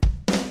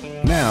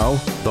Now,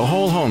 The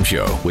Whole Home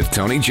Show with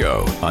Tony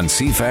Joe on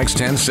CFAX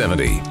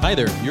 1070. Hi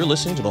there, you're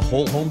listening to The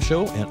Whole Home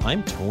Show, and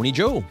I'm Tony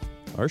Joe.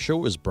 Our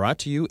show is brought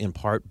to you in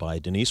part by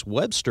Denise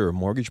Webster,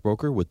 mortgage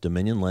broker with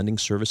Dominion Lending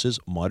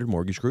Services Modern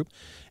Mortgage Group,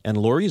 and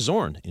Lori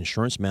Zorn,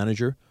 insurance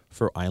manager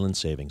for Island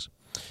Savings.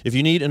 If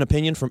you need an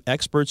opinion from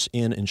experts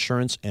in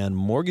insurance and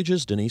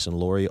mortgages, Denise and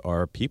Lori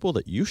are people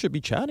that you should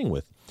be chatting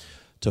with.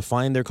 To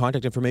find their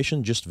contact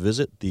information, just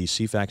visit the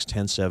CFAX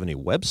 1070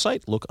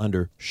 website. Look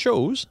under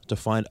shows to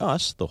find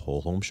us, The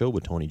Whole Home Show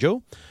with Tony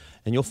Joe,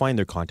 and you'll find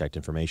their contact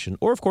information.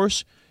 Or, of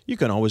course, you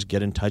can always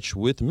get in touch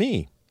with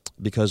me,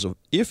 because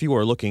if you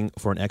are looking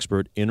for an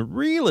expert in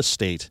real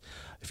estate,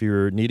 if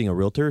you're needing a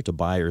realtor to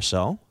buy or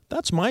sell,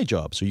 that's my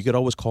job. So you could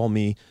always call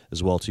me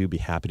as well, too. Be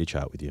happy to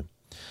chat with you.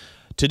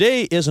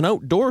 Today is an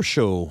outdoor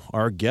show.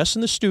 Our guest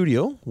in the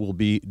studio will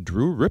be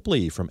Drew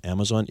Ripley from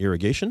Amazon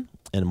Irrigation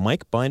and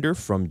Mike Binder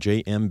from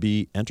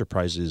JMB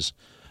Enterprises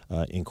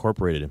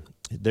Incorporated.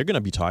 They're going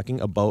to be talking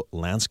about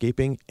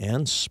landscaping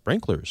and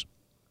sprinklers.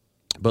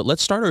 But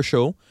let's start our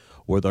show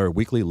with our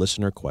weekly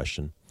listener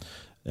question.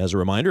 As a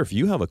reminder, if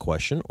you have a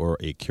question or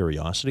a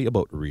curiosity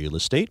about real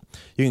estate,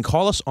 you can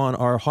call us on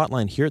our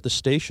hotline here at the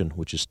station,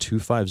 which is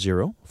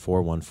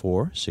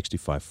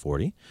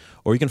 250-414-6540,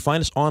 or you can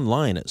find us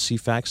online at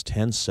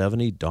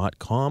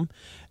cfax1070.com,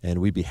 and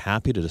we'd be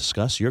happy to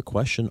discuss your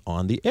question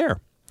on the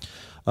air.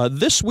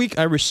 This week,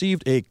 I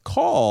received a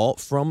call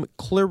from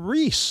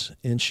Clarice,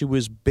 and she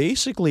was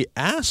basically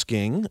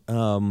asking,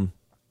 her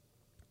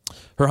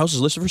house is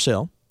listed for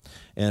sale,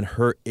 and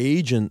her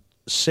agent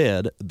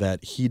said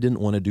that he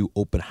didn't want to do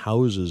open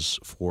houses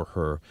for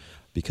her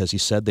because he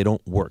said they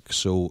don't work.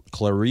 So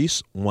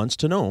Clarice wants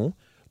to know,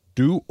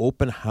 do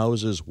open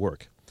houses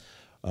work?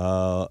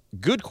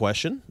 Good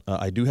question.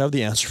 I do have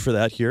the answer for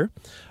that here.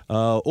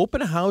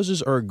 Open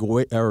houses are a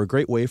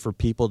great way for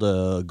people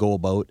to go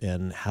about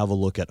and have a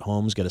look at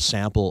homes, get a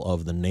sample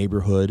of the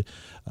neighborhood,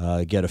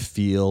 get a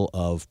feel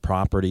of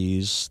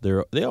properties.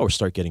 They always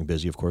start getting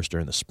busy, of course,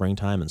 during the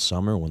springtime and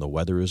summer when the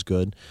weather is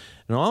good.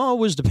 And it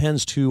always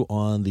depends, too,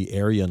 on the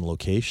area and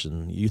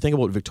location. You think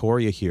about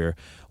Victoria here,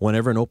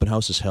 whenever an open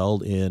house is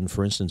held in,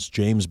 for instance,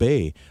 James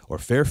Bay or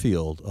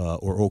Fairfield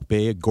or Oak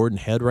Bay, Gordon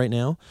Head right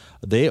now,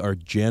 they are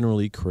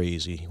generally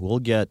crazy. We'll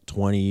get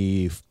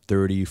 20,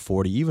 30,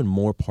 40, even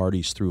more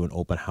parties through an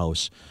open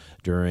house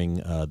during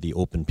the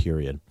open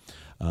period.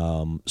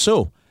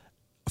 So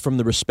from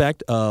the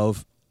respect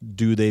of,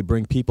 do they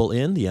bring people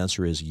in? The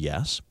answer is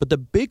yes. But the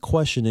big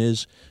question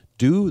is,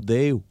 do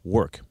they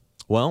work?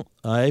 Well,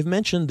 I've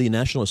mentioned the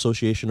National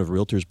Association of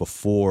Realtors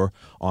before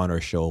on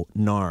our show,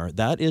 NAR.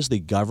 That is the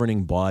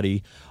governing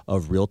body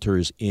of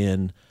realtors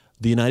in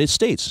the United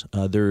States.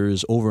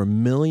 There's over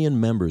 1 million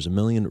members, 1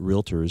 million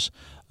realtors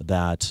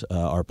that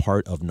are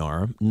part of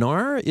NAR.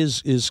 NAR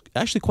is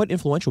actually quite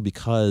influential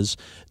because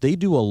they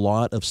do a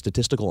lot of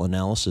statistical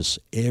analysis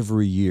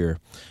every year.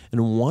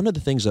 And one of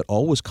the things that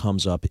always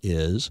comes up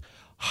is,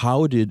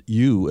 how did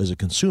you as a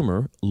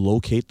consumer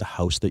locate the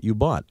house that you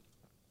bought?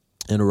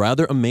 And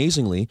rather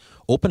amazingly,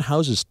 open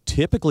houses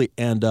typically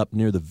end up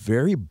near the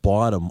very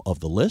bottom of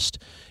the list,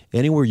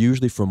 anywhere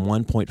usually from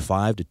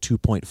 1.5 to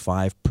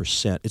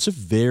 2.5%. It's a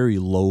very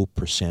low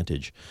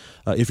percentage.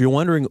 If you're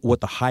wondering what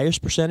the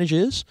highest percentage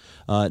is,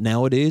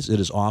 nowadays it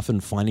is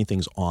often finding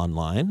things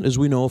online. As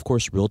we know, of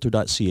course,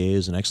 Realtor.ca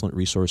is an excellent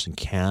resource in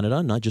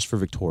Canada, not just for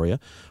Victoria,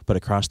 but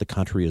across the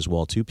country as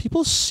well, too.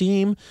 People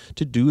seem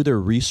to do their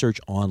research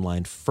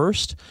online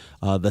first.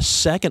 The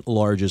second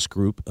largest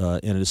group,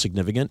 and it is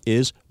significant,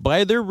 is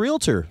by their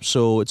realtor.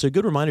 So it's a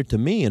good reminder to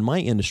me in my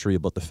industry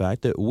about the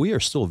fact that we are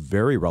still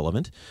very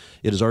relevant.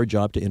 It is our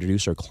job to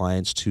introduce our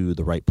clients to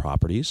the right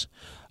properties.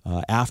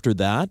 After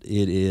that,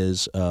 it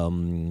is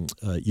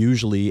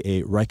usually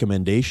a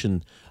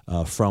recommendation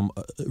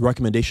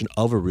recommendation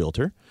of a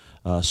realtor.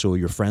 So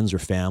your friends or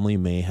family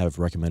may have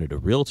recommended a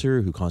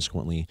realtor who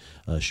consequently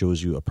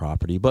shows you a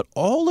property. But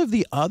all of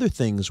the other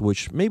things,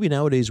 which maybe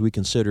nowadays we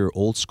consider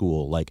old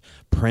school, like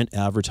print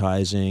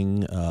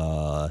advertising,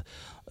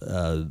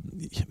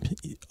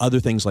 other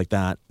things like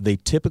that, they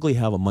typically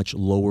have a much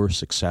lower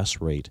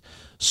success rate.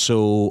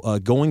 So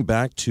going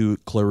back to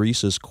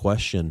Clarice's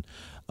question,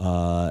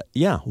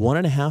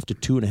 1.5 to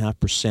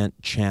 2.5%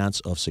 chance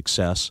of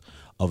success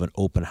of an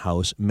open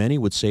house. Many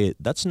would say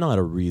that's not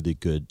a really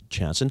good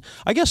chance. And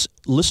I guess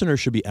listeners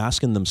should be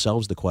asking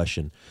themselves the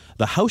question,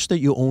 the house that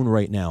you own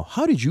right now,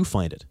 how did you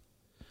find it?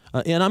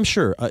 And I'm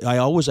sure, I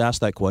always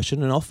ask that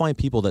question, and I'll find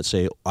people that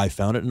say, I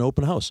found it in an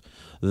open house.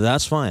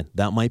 That's fine.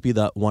 That might be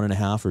that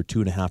 1.5 or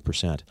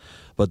 2.5%.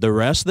 But the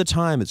rest of the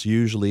time, it's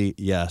usually,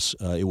 yes,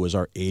 it was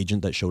our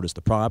agent that showed us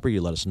the property,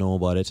 let us know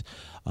about it,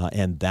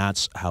 and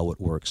that's how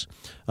it works.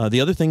 The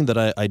other thing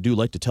that I do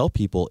like to tell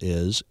people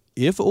is,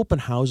 if open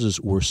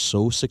houses were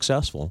so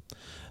successful,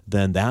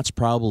 then that's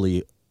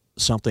probably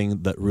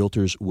something that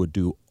realtors would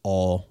do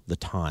all the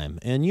time.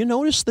 And you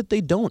notice that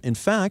they don't. In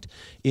fact,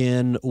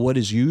 in what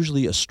is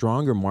usually a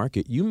stronger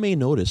market, you may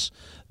notice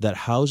that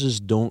houses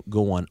don't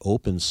go on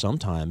open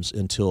sometimes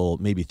until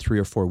maybe 3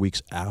 or 4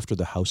 weeks after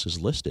the house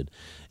is listed.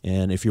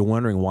 And if you're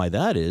wondering why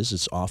that is,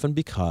 it's often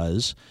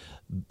because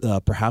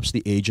perhaps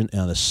the agent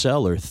and the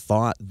seller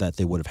thought that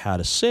they would have had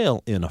a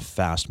sale in a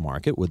fast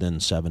market within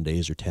 7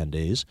 days or 10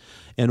 days.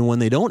 And when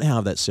they don't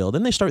have that sale,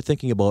 then they start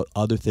thinking about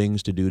other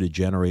things to do to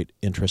generate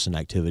interest and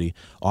activity.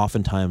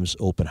 Oftentimes,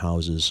 open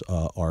houses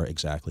are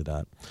exactly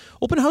that.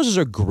 Open houses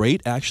are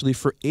great, actually,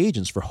 for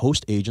agents, for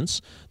host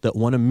agents that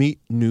want to meet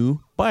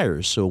new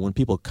buyers. So when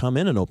people come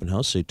in an open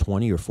house, say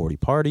 20 or 40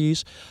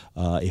 parties,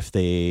 if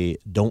they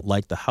don't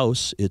like the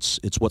house, it's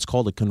what's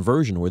called a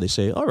conversion, where they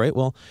say, all right,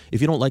 well,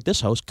 if you don't like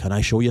this house, can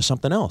I show you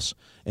something else?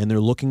 And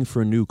they're looking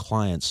for new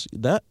clients.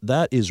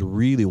 That is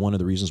really one of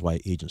the reasons why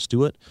agents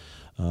do it.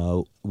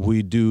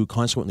 We do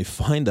consequently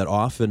find that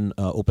often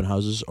open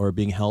houses are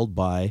being held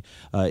by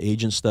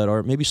agents that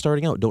are maybe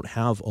starting out, don't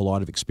have a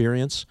lot of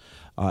experience.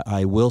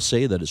 I will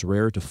say that it's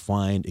rare to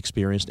find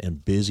experienced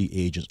and busy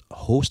agents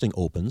hosting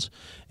opens.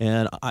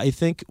 And I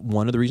think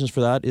one of the reasons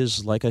for that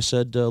is, like I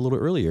said a little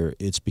earlier,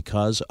 it's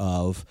because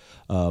of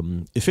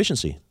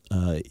efficiency.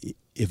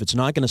 If it's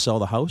not going to sell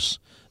the house,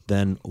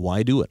 then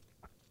why do it?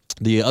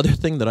 The other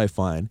thing that I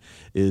find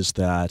is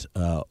that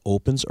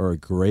opens are a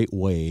great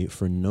way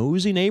for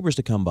nosy neighbors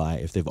to come by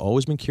if they've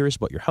always been curious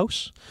about your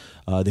house.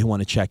 They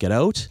want to check it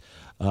out.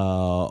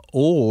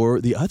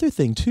 Or the other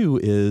thing, too,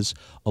 is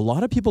a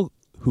lot of people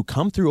who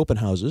come through open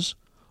houses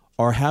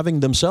are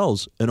having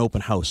themselves an open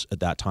house at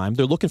that time.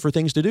 They're looking for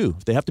things to do.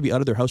 If they have to be out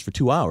of their house for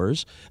 2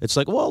 hours, it's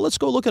like, well, let's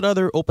go look at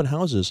other open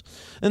houses.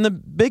 And the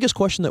biggest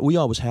question that we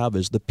always have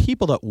is the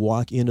people that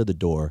walk into the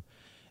door,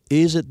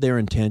 is it their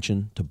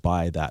intention to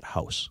buy that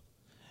house?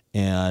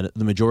 And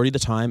the majority of the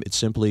time, it's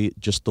simply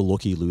just the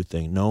looky-loo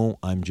thing. No,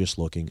 I'm just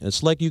looking.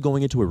 It's like you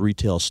going into a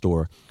retail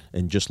store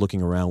and just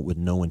looking around with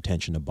no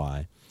intention to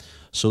buy.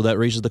 So that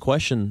raises the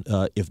question,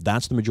 if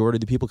that's the majority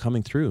of the people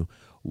coming through,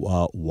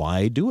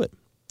 why do it?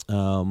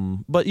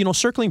 But,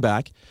 circling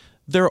back,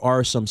 there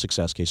are some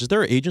success cases. There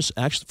are agents,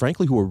 actually,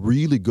 frankly, who are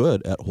really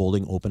good at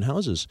holding open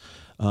houses.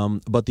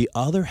 But the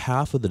other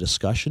half of the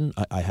discussion,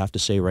 I have to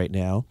say right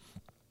now,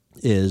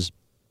 is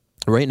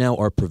right now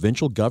our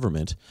provincial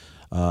government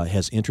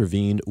has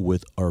intervened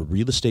with our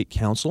real estate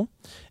council,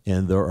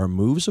 and there are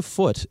moves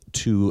afoot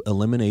to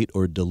eliminate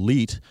or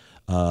delete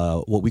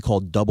what we call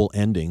double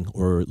ending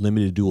or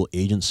limited dual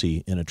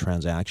agency in a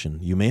transaction.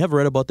 You may have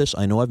read about this.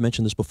 I know I've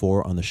mentioned this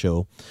before on the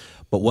show,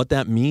 but what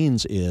that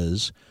means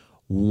is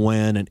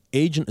when an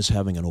agent is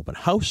having an open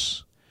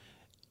house,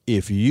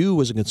 if you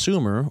as a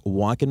consumer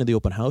walk into the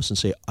open house and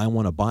say, I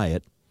want to buy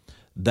it,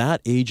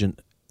 that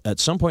agent at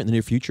some point in the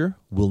near future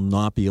will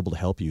not be able to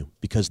help you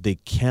because they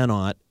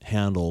cannot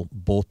handle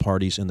both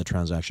parties in the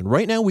transaction.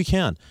 Right now we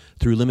can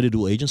through limited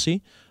dual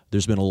agency.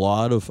 There's been a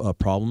lot of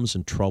problems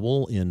and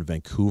trouble in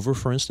Vancouver,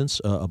 for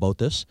instance, about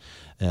this,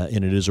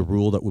 and it is a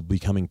rule that will be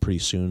coming pretty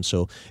soon.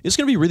 So it's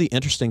going to be really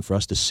interesting for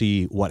us to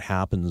see what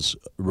happens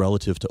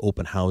relative to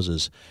open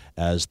houses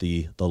as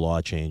the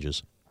law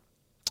changes.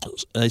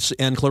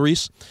 And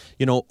Clarice,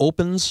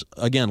 opens,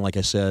 again, like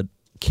I said,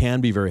 can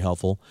be very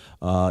helpful.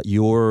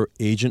 Your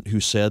agent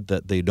who said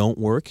that they don't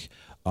work,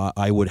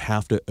 I would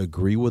have to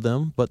agree with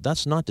them, but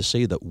that's not to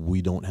say that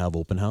we don't have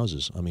open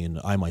houses. I mean,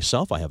 I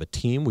myself, I have a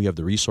team. We have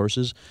the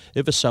resources.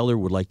 If a seller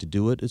would like to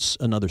do it, it's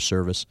another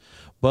service.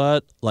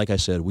 But like I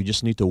said, we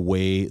just need to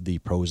weigh the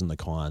pros and the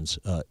cons.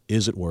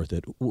 Is it worth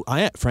it?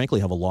 I frankly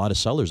have a lot of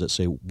sellers that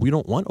say, we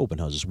don't want open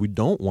houses. We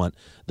don't want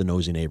the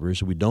nosy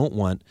neighbors. We don't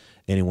want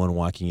anyone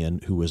walking in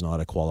who is not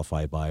a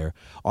qualified buyer.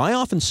 I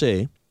often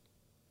say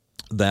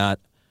that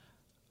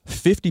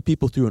 50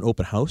 people through an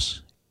open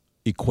house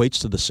equates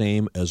to the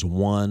same as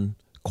one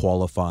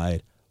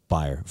qualified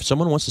buyer. If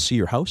someone wants to see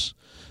your house,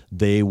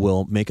 they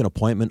will make an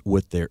appointment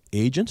with their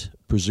agent.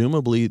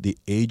 Presumably, the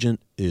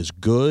agent is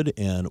good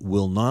and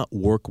will not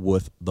work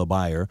with the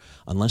buyer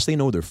unless they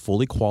know they're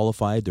fully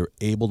qualified, they're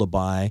able to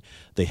buy,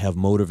 they have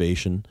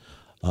motivation.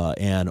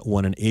 And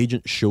when an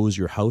agent shows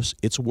your house,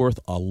 it's worth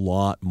a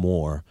lot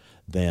more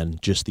than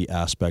just the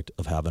aspect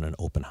of having an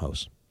open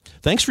house.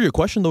 Thanks for your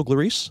question, though,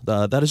 Clarice.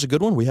 That is a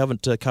good one. We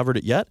haven't covered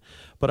it yet,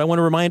 but I want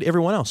to remind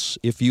everyone else,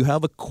 if you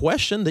have a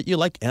question that you'd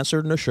like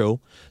answered in the show,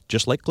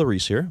 just like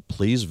Clarice here,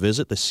 please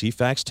visit the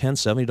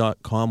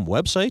cfax1070.com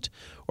website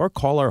or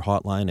call our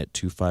hotline at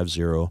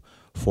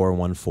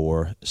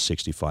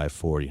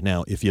 250-414-6540.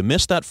 Now, if you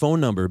missed that phone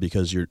number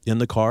because you're in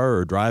the car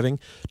or driving,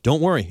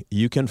 don't worry.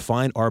 You can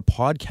find our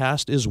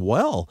podcast as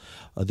well.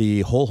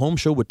 The Whole Home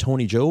Show with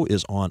Tony Joe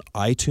is on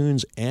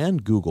iTunes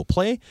and Google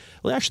Play.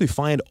 You'll actually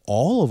find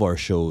all of our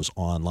shows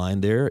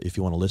online there. If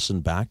you want to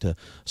listen back to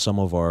some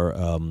of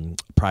our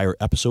prior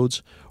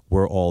episodes,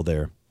 we're all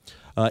there.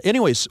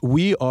 Anyways,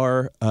 we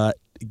are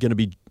going to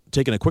be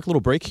taking a quick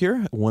little break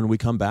here. When we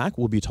come back,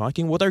 we'll be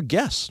talking with our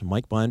guests,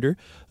 Mike Binder,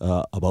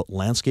 about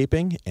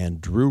landscaping and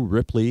Drew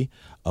Ripley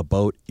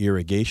about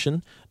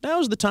irrigation.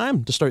 Now's the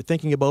time to start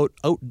thinking about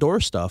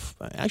outdoor stuff.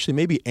 Actually,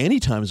 maybe any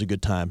time is a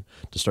good time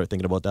to start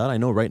thinking about that. I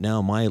know right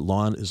now my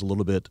lawn is a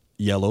little bit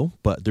yellow,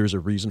 but there's a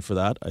reason for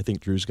that. I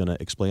think Drew's going to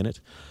explain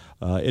it.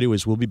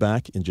 Anyways, we'll be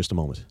back in just a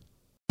moment.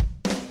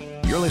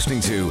 You're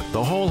listening to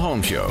The Whole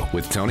Home Show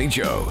with Tony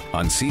Joe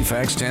on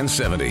CFAX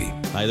 1070.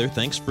 Hi there.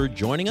 Thanks for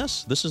joining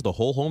us. This is The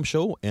Whole Home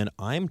Show, and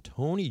I'm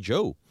Tony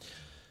Joe.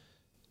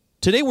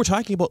 Today we're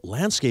talking about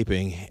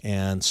landscaping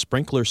and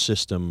sprinkler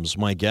systems.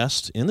 My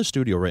guest in the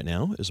studio right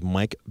now is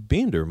Mike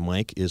Binder.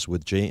 Mike is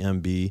with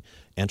JMB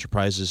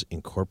Enterprises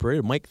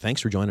Incorporated. Mike,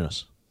 thanks for joining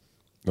us.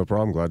 No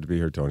problem. Glad to be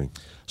here, Tony.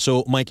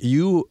 So, Mike,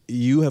 you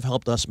have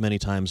helped us many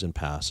times in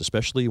past,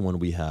 especially when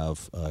we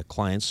have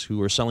clients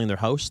who are selling their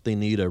house. They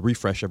need a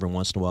refresh every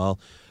once in a while.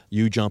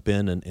 You jump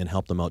in and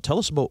help them out. Tell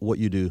us about what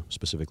you do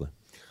specifically.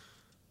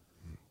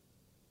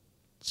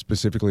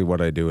 Specifically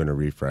what I do in a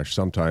refresh.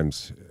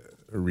 Sometimes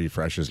a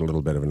refresh is a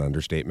little bit of an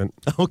understatement.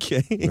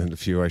 Okay. And a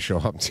few I show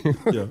up to.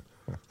 Yeah.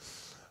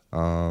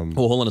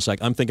 Hold on a sec.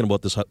 I'm thinking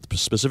about this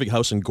specific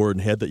house in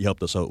Gordon Head that you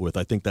helped us out with.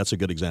 I think that's a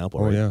good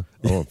example. Oh, right? yeah.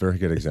 Oh, very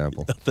good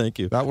example. Thank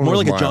you. That one More was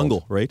like mild. a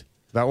jungle, right?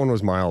 That one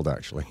was mild,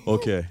 actually.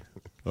 Okay.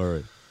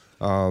 All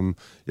right.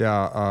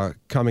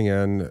 Coming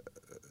in,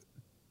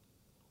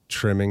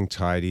 trimming,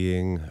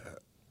 tidying,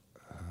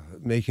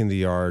 making the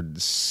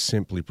yard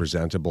simply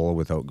presentable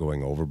without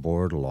going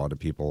overboard. A lot of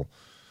people,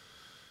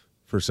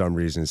 for some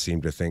reason,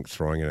 seem to think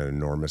throwing in an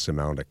enormous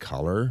amount of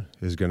color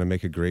is going to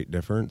make a great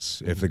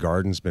difference. If the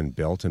garden's been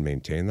built and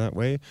maintained that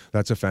way,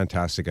 that's a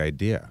fantastic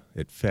idea.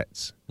 It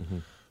fits. Mm-hmm.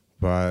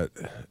 But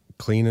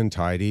clean and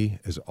tidy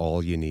is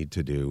all you need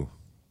to do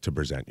to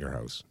present your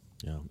house.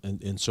 Yeah,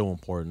 and so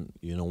important.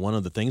 You know, one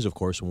of the things, of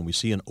course, when we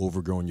see an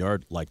overgrown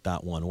yard like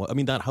that one, I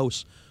mean, that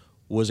house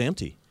was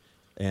empty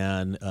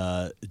and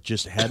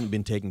just hadn't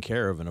been taken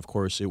care of. And of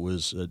course, it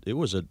was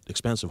an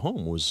expensive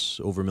home. It was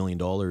over $1 million.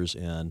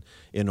 And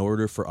in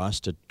order for us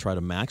to try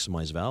to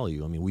maximize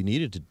value, I mean, we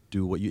needed to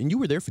do and you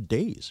were there for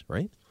days,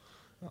 right?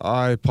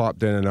 I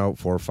popped in and out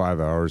 4 or 5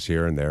 hours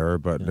here and there,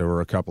 but there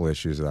were a couple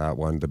issues with that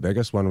one. The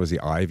biggest one was the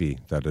ivy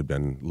that had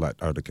been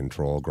let out of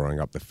control, growing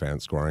up the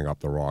fence, growing up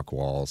the rock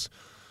walls.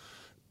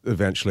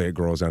 Eventually, it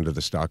grows under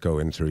the stucco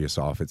in through your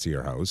soffits of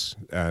your house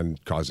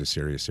and causes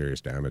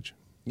serious damage.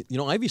 You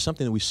know, ivy is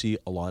something that we see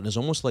a lot, and it's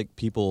almost like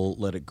people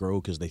let it grow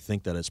because they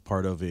think that it's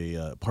part of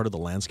the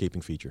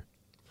landscaping feature.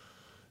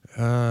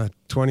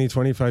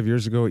 25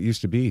 years ago, it used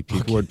to be.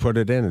 People would put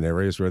it in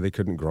areas where they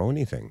couldn't grow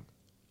anything.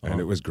 And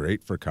it was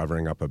great for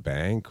covering up a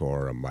bank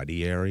or a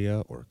muddy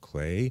area or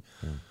clay.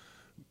 Yeah.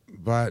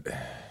 But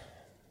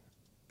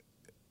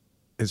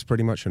it's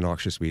pretty much a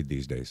noxious weed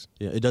these days.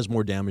 Yeah, it does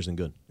more damage than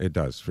good. It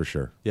does, for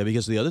sure. Yeah,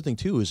 because the other thing,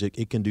 too, is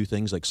it can do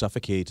things like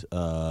suffocate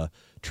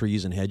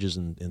trees and hedges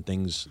and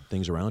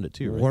things around it,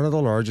 too, right? One of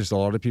the largest, a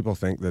lot of people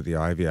think that the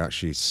ivy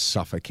actually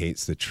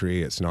suffocates the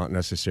tree. It's not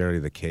necessarily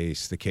the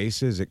case. The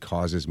case is it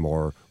causes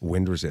more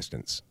wind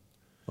resistance.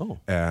 Oh.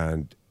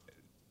 And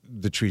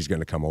the tree's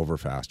going to come over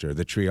faster.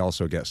 The tree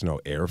also gets no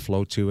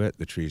airflow to it.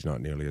 The tree's not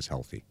nearly as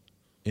healthy.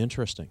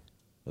 Interesting.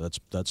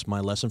 That's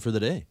my lesson for the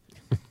day.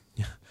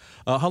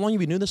 How long have you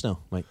been doing this now,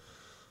 Mike?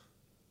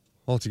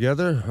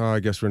 Altogether,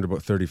 I guess we're into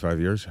about 35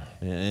 years.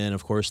 And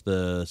of course,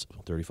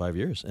 35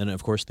 years. And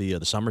of course, the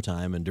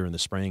summertime and during the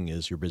spring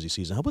is your busy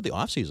season. How about the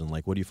off season?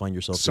 Like, what do you find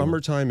yourself doing?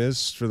 Summertime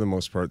is, for the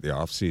most part, the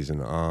off season.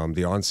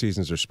 The on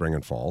seasons are spring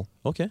and fall.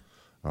 Okay.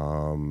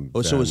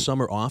 So is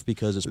summer off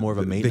because it's more of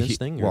a maintenance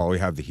thing? Or? Well, we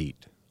have the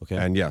heat. Okay.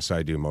 And yes,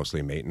 I do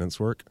mostly maintenance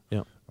work.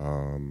 Yeah.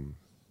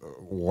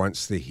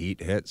 Once the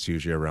heat hits,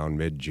 usually around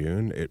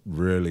mid-June, it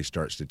really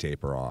starts to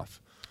taper off.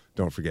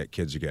 Don't forget,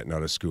 kids are getting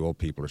out of school.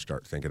 People are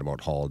start thinking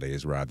about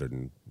holidays rather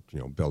than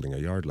building a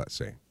yard, let's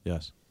say.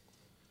 Yes.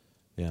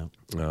 Yeah.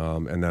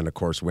 And then, of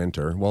course,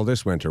 winter. Well,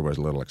 this winter was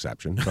a little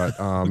exception, but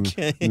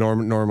okay.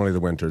 Normally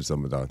the winter's the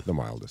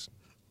mildest.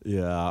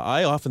 Yeah,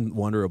 I often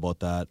wonder about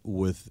that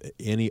with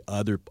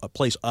a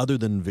place other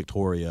than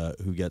Victoria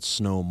who gets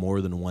snow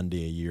more than one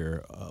day a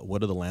year. What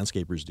do the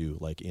landscapers do,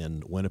 like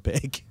in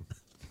Winnipeg?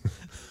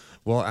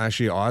 Well,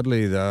 actually,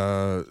 oddly,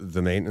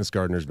 the maintenance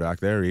gardeners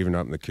back there, even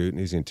up in the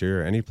Kootenays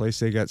interior, any place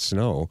they get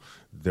snow,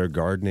 they're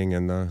gardening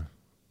in the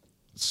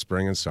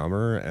spring and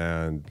summer,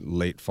 and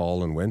late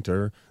fall and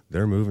winter,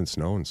 they're moving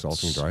snow and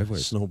salting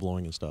driveways. Snow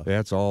blowing and stuff. Yeah,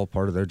 it's all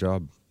part of their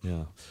job.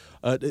 Yeah.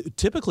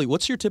 Typically,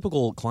 what's your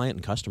typical client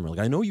and customer? Like,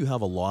 I know you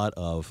have a lot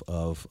of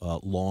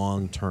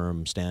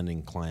long-term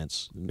standing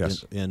clients.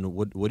 Yes. And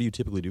what do you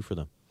typically do for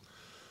them?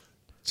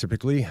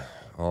 Typically,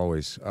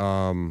 always.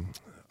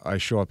 I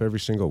show up every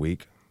single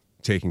week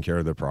taking care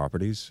of their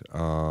properties.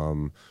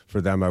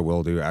 For them, I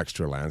will do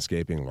extra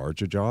landscaping,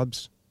 larger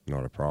jobs.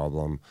 Not a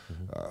problem,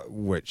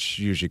 which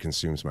usually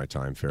consumes my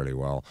time fairly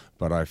well.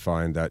 But I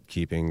find that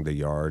keeping the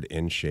yard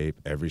in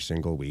shape every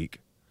single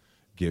week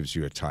gives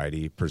you a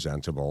tidy,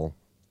 presentable,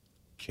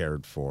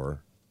 cared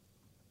for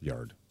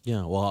yard.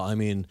 Yeah, well, I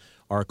mean,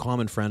 our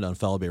common friend on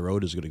Foul Bay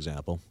Road is a good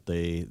example.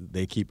 They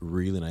keep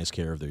really nice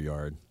care of their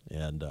yard,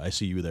 and I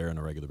see you there on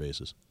a regular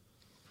basis.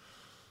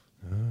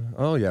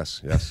 Oh,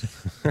 yes.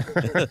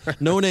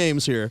 No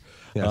names here.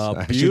 Yes,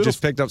 I actually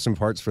just picked up some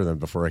parts for them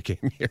before I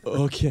came here.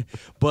 Okay,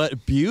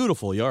 but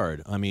beautiful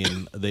yard. I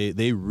mean,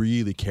 they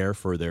really care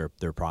for their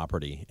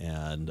property,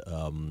 and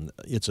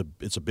it's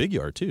a big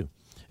yard too.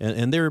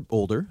 and they're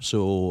older,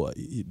 so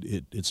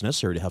it's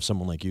necessary to have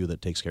someone like you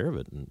that takes care of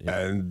it.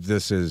 And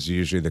this is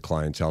usually the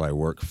clientele I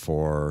work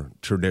for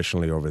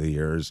traditionally over the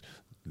years,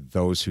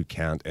 those who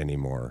can't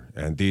anymore.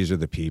 And these are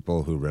the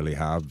people who really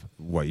have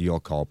what you'll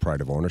call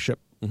pride of ownership.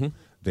 Mm-hmm.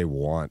 They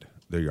want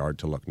their yard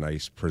to look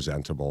nice,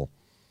 presentable,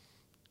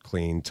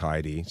 clean,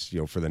 tidy,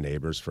 for the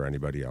neighbors, for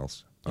anybody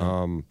else.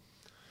 Yeah.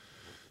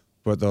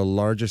 But the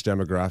largest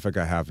demographic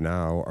I have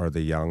now are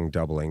the young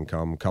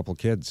double-income couple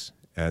kids,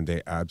 and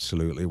they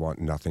absolutely want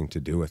nothing to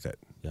do with it.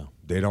 Yeah.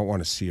 They don't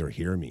want to see or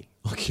hear me.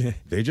 Okay.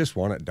 They just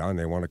want it done.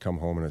 They want to come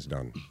home and it's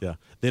done. Yeah.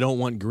 They don't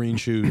want green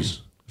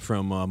shoes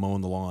from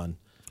mowing the lawn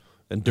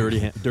and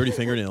dirty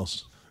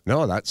fingernails.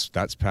 No, that's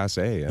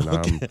passé. And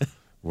Okay.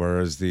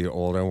 Whereas the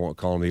older, I won't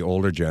call them the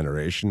older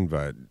generation,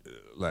 but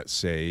let's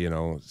say,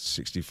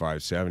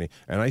 65, 70.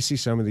 And I see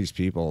some of these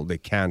people, they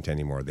can't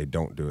anymore. They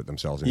don't do it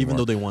themselves anymore. Even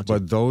though they want to.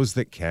 But those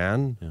that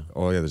can, Yeah.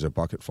 oh yeah, there's a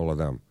bucket full of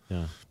them.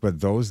 Yeah. But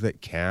those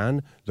that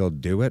can, they'll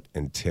do it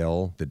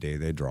until the day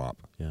they drop.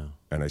 Yeah.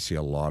 And I see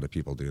a lot of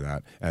people do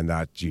that. And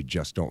that you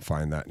just don't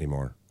find that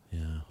anymore.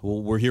 Yeah.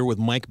 Well, we're here with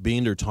Mike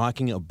Biender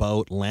talking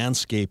about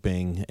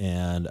landscaping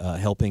and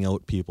helping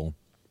out people.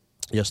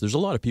 Yes, there's a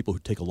lot of people who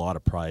take a lot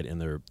of pride in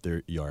their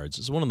yards.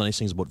 It's one of the nice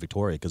things about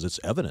Victoria because it's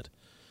evident.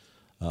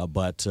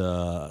 But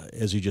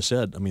as you just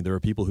said, I mean, there are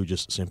people who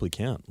just simply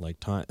can't. Like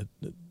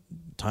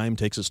time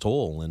takes its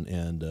toll,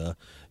 and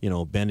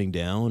bending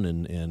down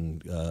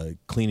and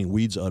cleaning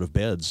weeds out of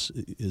beds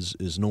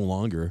is no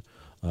longer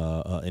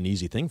an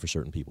easy thing for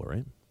certain people,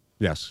 right?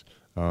 Yes.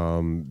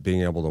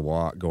 Being able to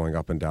walk, going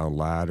up and down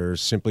ladders,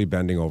 simply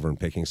bending over and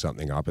picking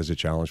something up is a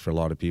challenge for a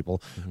lot of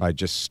people. Mm-hmm. I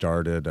just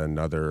started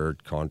another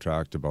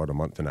contract about a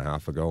month and a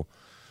half ago.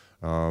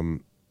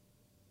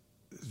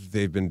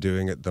 They've been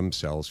doing it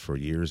themselves for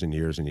years and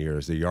years and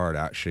years. The yard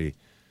actually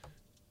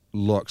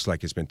looks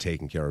like it's been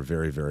taken care of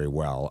very, very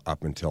well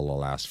up until the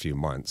last few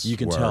months. You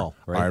can tell,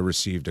 right? I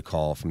received a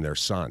call from their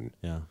son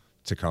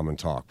to come and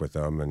talk with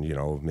them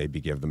and,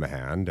 maybe give them a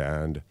hand.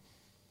 And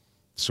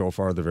so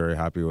far, they're very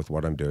happy with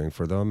what I'm doing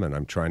for them, and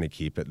I'm trying to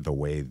keep it the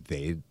way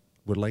they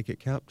would like it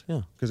kept.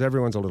 Yeah. Because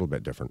everyone's a little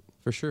bit different.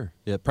 For sure.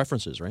 Yeah,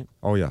 preferences, right?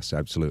 Oh, yes,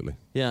 absolutely.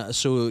 Yeah,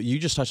 so you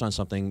just touched on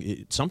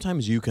something.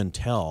 Sometimes you can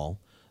tell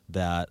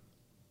that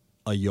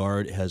a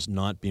yard has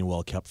not been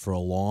well kept for a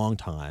long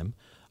time,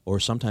 or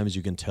sometimes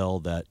you can tell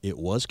that it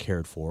was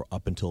cared for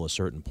up until a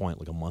certain point,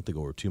 like a month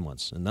ago or 2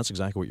 months. And that's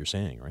exactly what you're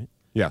saying, right?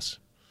 Yes.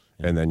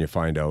 And then you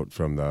find out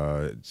from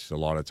a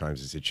lot of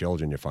times it's the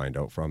children you find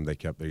out from, they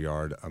kept their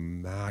yard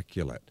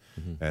immaculate.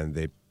 Mm-hmm. And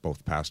they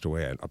both passed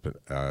away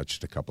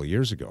just a couple of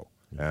years ago.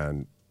 Mm-hmm.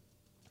 And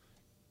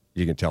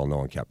you can tell no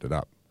one kept it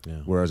up.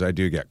 Yeah. Whereas I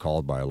do get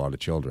called by a lot of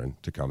children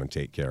to come and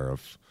take care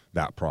of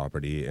that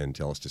property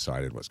until it's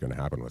decided what's going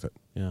to happen with it.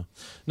 Yeah.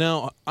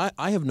 Now,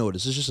 I have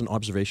noticed, it's just an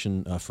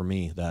observation for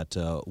me, that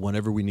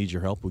whenever we need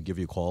your help, we give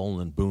you a call and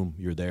then boom,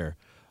 you're there.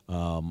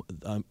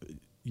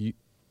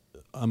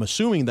 I'm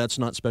assuming that's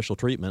not special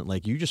treatment.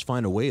 Like, you just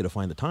find a way to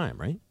find the time,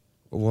 right?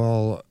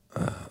 Well,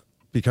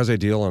 because I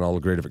deal in all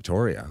of Greater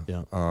Victoria,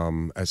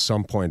 at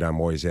some point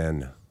I'm always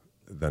in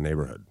the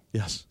neighborhood.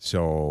 Yes.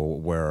 So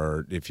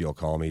where if you'll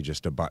call me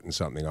just to button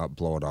something up,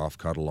 blow it off,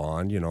 cuddle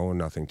on,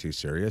 nothing too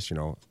serious,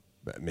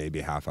 maybe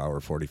a half hour,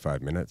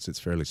 45 minutes. It's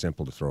fairly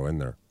simple to throw in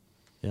there.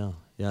 Yeah.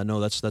 Yeah,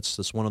 no,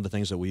 that's one of the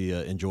things that we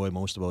enjoy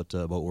most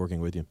about working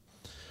with you.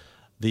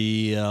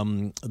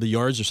 The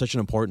yards are such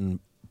an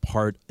important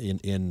part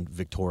in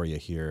Victoria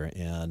here,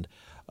 and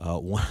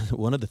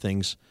one of the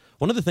things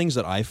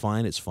that I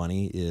find it's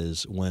funny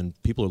is when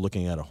people are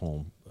looking at a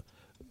home,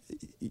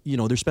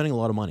 they're spending a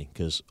lot of money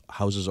because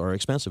houses are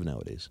expensive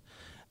nowadays,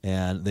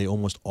 and they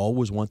almost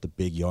always want the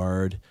big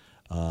yard.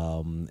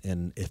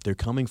 And if they're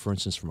coming, for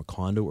instance, from a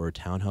condo or a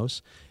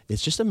townhouse,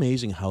 it's just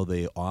amazing how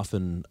they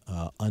often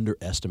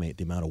underestimate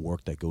the amount of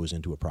work that goes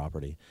into a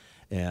property.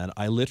 And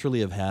I literally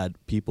have had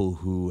people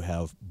who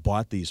have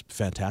bought these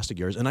fantastic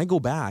yards, and I go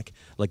back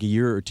like a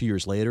year or 2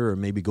 years later, or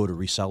maybe go to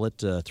resell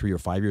it 3 or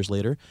 5 years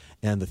later,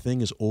 and the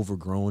thing is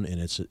overgrown,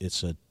 and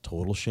it's a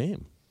total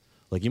shame.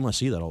 Like, you must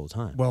see that all the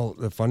time. Well,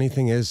 the funny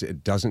thing is,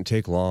 it doesn't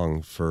take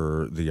long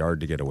for the yard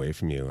to get away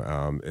from you.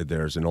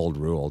 There's an old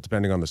rule,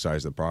 depending on the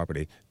size of the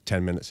property,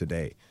 10 minutes a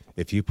day.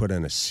 If you put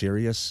in a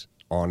serious,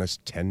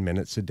 honest 10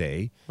 minutes a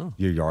day,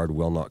 your yard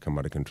will not come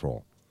out of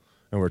control.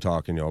 And we're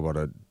talking, about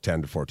a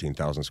 10 to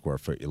 14,000 square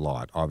foot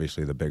lot.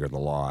 Obviously, the bigger the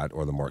lot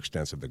or the more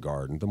extensive the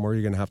garden, the more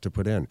you're going to have to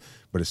put in.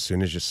 But as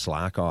soon as you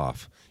slack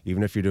off,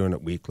 even if you're doing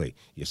it weekly,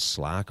 you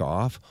slack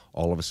off,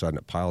 all of a sudden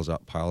it piles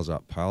up,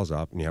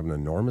 and you have an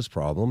enormous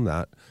problem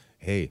that,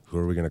 hey, who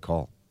are we going to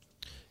call?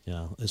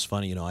 Yeah, it's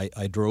funny.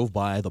 I drove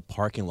by the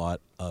parking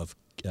lot of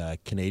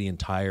Canadian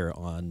Tire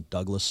on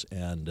Douglas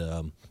and,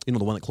 the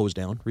one that closed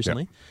down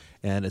recently. Yeah.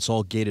 And it's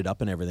all gated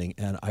up and everything.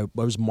 And I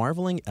was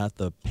marveling at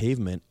the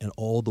pavement and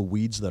all the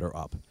weeds that are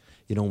up,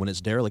 when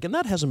it's derelict. And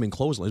that hasn't been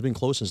closed. It's been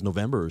closed since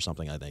November or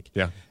something, I think.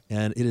 Yeah.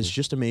 And it is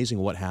just amazing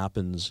what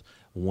happens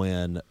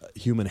when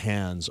human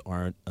hands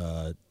aren't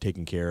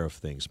taking care of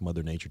things.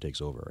 Mother Nature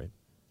takes over,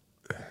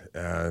 right?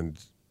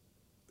 And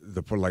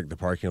the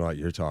parking lot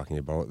you're talking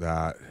about,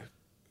 that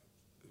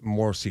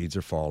more seeds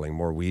are falling,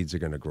 more weeds are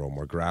going to grow,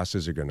 more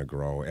grasses are going to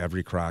grow.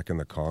 Every crack in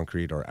the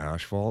concrete or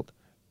asphalt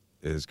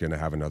is going to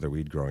have another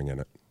weed growing in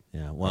it.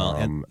 Yeah, well,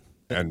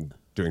 and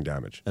doing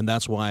damage. And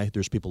that's why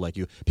there's people like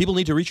you. People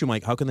need to reach you,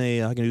 Mike. How can they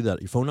do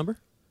that? Your phone number?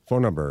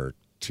 Phone number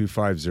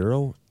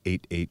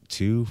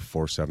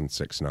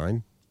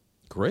 250-882-4769.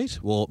 Great.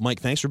 Well, Mike,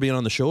 thanks for being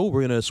on the show.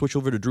 We're going to switch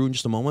over to Drew in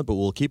just a moment, but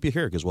we'll keep you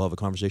here because we'll have a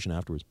conversation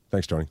afterwards.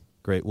 Thanks, Tony.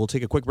 Great. We'll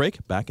take a quick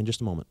break. Back in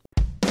just a moment.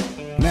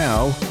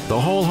 Now, The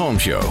Whole Home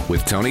Show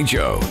with Tony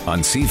Joe on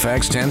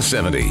CFAX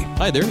 1070.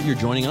 Hi there. You're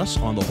joining us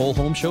on The Whole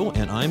Home Show,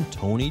 and I'm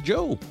Tony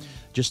Joe.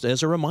 Just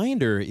as a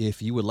reminder,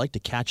 if you would like to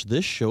catch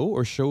this show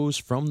or shows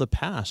from the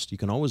past, you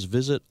can always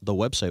visit the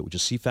website, which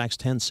is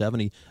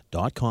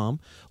cfax1070.com.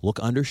 Look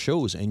under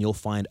shows, and you'll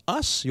find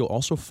us. You'll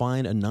also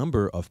find a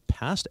number of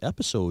past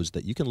episodes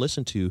that you can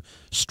listen to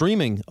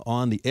streaming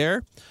on the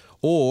air.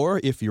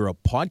 Or if you're a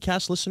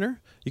podcast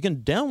listener, you can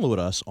download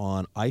us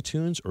on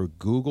iTunes or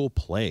Google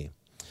Play.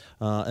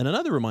 And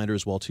another reminder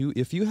as well, too,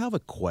 if you have a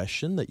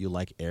question that you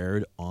like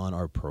aired on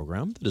our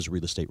program that is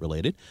real estate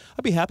related,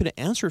 I'd be happy to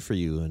answer it for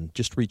you. And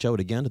just reach out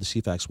again to the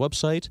CFAX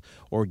website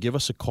or give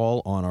us a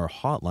call on our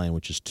hotline,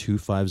 which is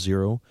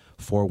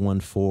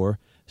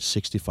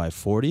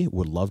 250-414-6540.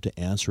 Would love to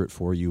answer it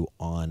for you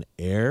on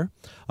air.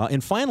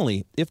 And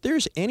finally, if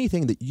there's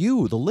anything that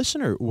you, the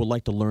listener, would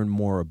like to learn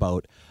more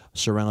about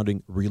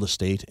surrounding real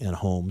estate and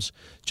homes,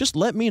 just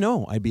let me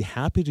know. I'd be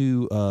happy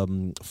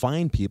to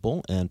find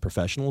people and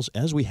professionals,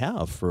 as we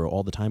have for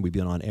all the time we've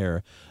been on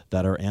air,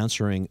 that are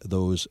answering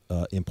those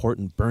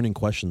important burning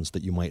questions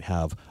that you might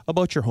have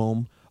about your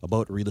home,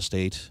 about real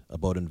estate,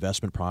 about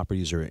investment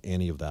properties, or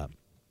any of that.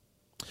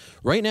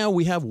 Right now,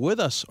 we have with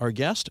us our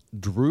guest,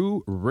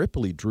 Drew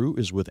Ripley. Drew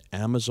is with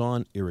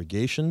Amazon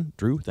Irrigation.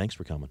 Drew, thanks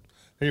for coming.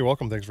 Hey, you're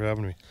welcome. Thanks for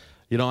having me.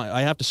 You know,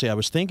 I have to say, I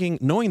was thinking,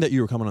 knowing that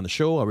you were coming on the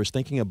show, I was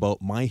thinking about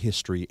my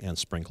history and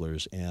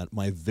sprinklers. And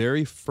my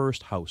very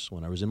first house,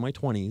 when I was in my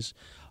 20s,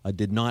 I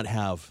did not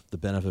have the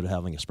benefit of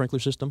having a sprinkler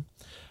system.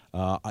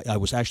 I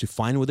was actually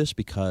fine with this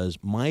because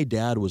my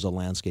dad was a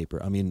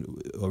landscaper. I mean,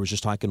 I was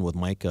just talking with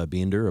Mike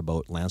Binder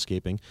about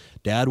landscaping.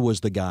 Dad was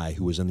the guy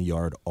who was in the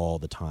yard all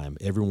the time.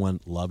 Everyone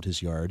loved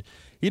his yard.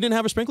 He didn't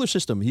have a sprinkler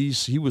system.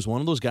 He was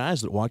one of those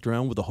guys that walked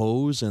around with a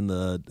hose, and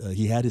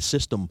he had his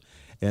system,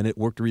 and it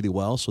worked really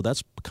well. So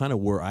that's kind of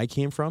where I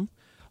came from.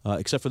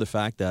 Except for the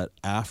fact that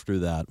after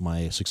that,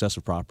 my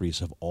successive properties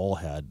have all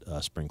had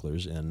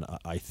sprinklers, and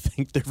I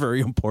think they're very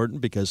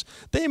important because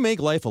they make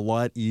life a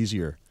lot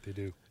easier. They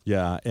do.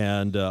 Yeah,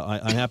 and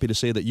I'm happy to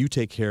say that you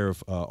take care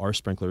of our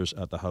sprinklers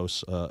at the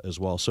house as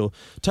well. So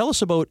tell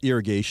us about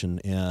irrigation,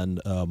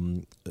 and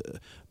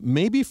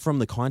maybe from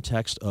the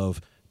context of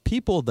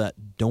people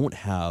that don't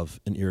have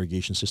an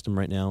irrigation system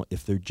right now,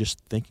 if they're just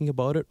thinking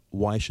about it,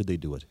 why should they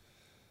do it?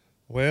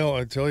 Well,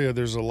 I tell you,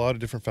 there's a lot of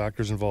different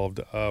factors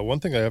involved. One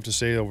thing I have to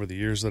say over the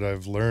years that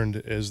I've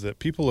learned is that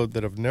people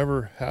that have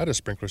never had a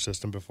sprinkler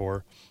system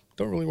before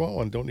don't really want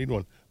one, don't need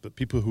one. But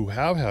people who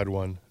have had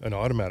one, an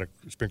automatic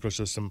sprinkler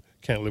system,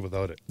 can't live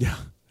without it. Yeah,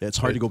 it's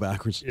hard to go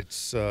backwards.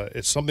 It's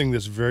something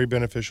that's very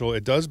beneficial.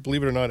 It does,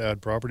 believe it or not,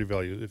 add property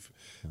value. If,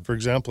 for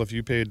example, if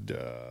you paid,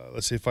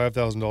 let's say,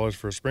 $5,000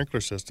 for a sprinkler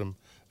system,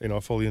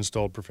 a fully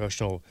installed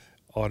professional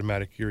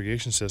automatic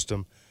irrigation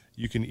system,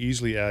 you can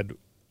easily add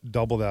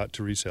double that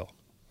to resale.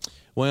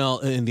 Well,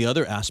 and the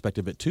other aspect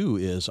of it, too,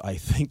 is I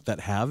think that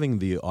having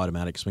the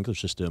automatic sprinkler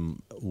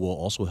system will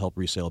also help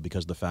resale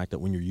because of the fact that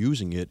when you're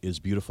using it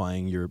is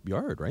beautifying your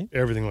yard, right?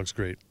 Everything looks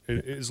great.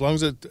 As long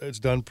as it's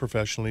done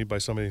professionally by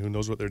somebody who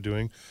knows what they're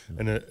doing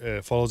and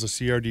it follows the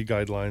CRD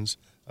guidelines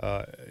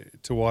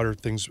to water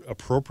things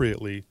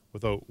appropriately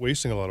without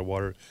wasting a lot of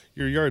water,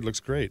 your yard looks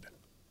great.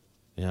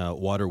 Yeah,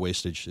 water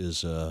wastage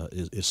is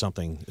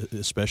something,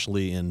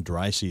 especially in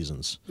dry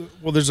seasons.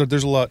 Well, there's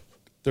a lot.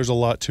 There's a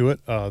lot to it.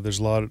 There's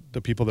a lot of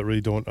the people that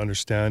really don't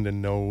understand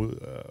and know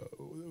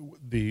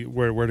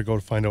where to go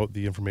to find out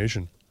the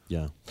information.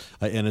 Yeah,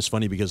 and it's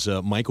funny because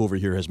Mike over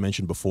here has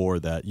mentioned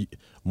before that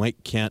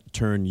Mike can't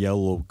turn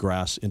yellow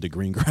grass into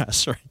green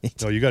grass,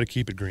 right? No, you got to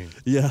keep it green.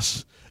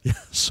 Yes. Yeah.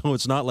 So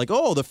it's not like,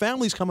 oh, the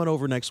family's coming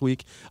over next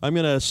week, I'm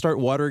going to start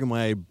watering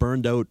my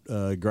burned out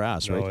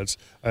grass, right?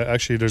 No,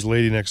 actually, there's a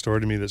lady next door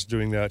to me that's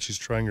doing that. She's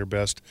trying her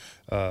best,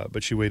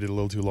 but she waited a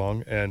little too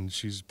long, and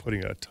she's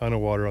putting a ton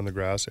of water on the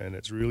grass, and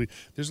it's really,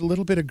 there's a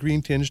little bit of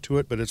green tinge to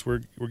it, but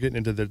we're getting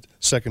into the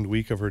second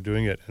week of her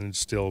doing it, and it's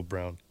still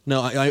brown.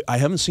 No, I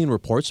haven't seen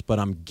reports, but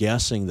I'm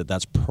guessing that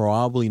that's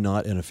probably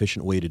not an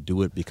efficient way to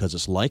do it because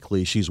it's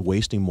likely she's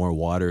wasting more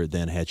water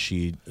than had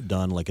she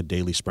done like a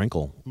daily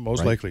sprinkle.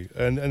 Most likely.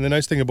 And the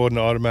nice thing about an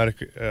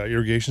automatic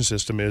irrigation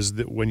system is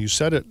that when you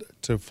set it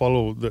to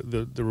follow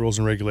the rules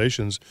and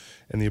regulations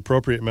and the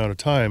appropriate amount of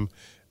time,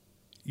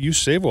 you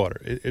save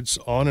water. It's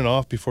on and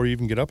off before you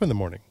even get up in the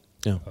morning.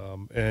 Yeah.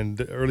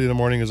 And early in the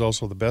morning is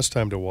also the best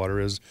time to water.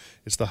 It's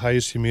the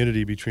highest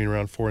humidity between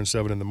around 4 and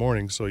 7 in the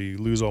morning, so you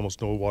lose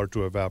almost no water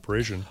to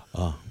evaporation.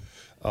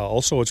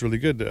 Also, it's really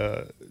good.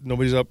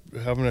 Nobody's up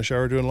having a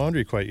shower doing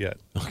laundry quite yet,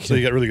 so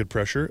you get really good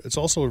pressure. It's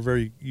also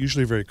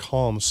usually very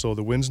calm, so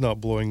the wind's not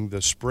blowing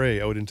the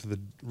spray out into the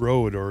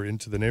road or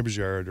into the neighbor's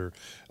yard or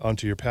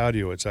onto your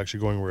patio. It's actually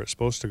going where it's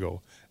supposed to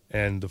go.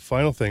 And the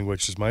final thing,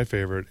 which is my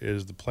favorite,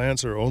 is the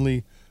plants are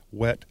only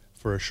wet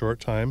for a short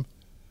time,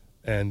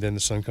 and then the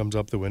sun comes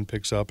up, the wind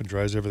picks up and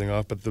dries everything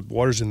off, but the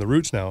water's in the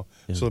roots now,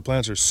 so the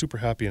plants are super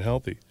happy and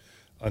healthy.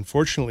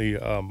 Unfortunately,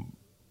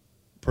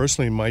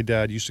 personally, my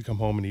dad used to come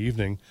home in the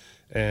evening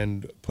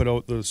and put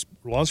out the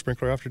lawn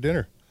sprinkler after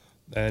dinner,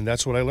 and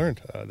that's what I learned.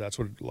 That's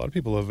what a lot of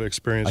people have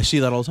experienced. I see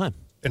that all the time.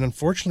 And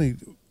unfortunately,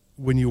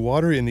 when you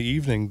water in the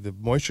evening, the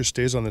moisture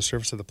stays on the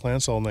surface of the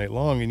plants all night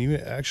long, and you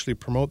actually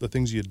promote the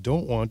things you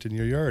don't want in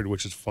your yard,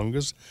 which is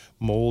fungus,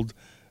 mold,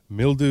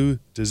 mildew,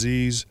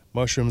 disease,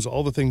 mushrooms,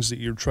 all the things that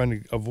you're trying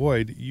to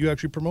avoid. You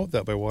actually promote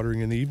that by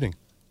watering in the evening.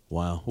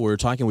 Wow. We're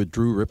talking with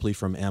Drew Ripley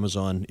from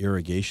Amazon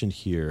Irrigation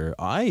here.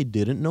 I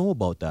didn't know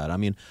about that. I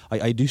mean,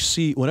 I do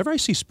see, whenever I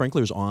see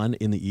sprinklers on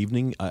in the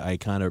evening, I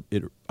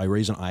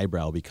raise an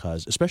eyebrow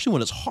because, especially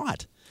when it's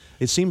hot,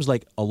 it seems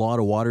like a lot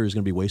of water is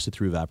going to be wasted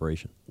through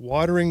evaporation.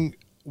 Watering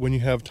when you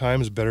have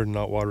time is better than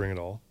not watering at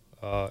all.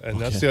 And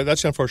that's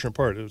the unfortunate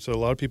part. So a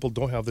lot of people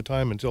don't have the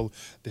time until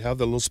they have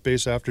that little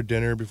space after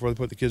dinner before they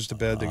put the kids to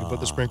bed. They can put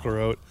the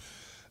sprinkler out.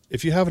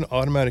 If you have an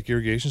automatic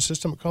irrigation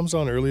system, it comes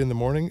on early in the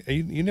morning.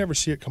 And you never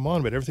see it come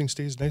on, but everything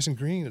stays nice and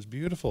green. It's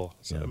beautiful.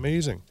 It's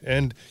amazing.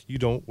 And you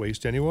don't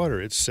waste any water.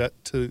 It's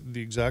set to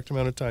the exact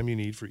amount of time you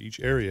need for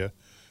each area.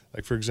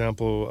 Like, for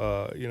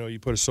example, you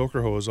put a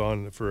soaker hose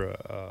on for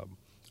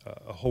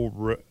a whole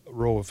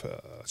row of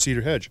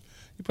cedar hedge.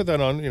 You put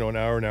that on, an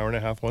hour and a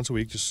half once a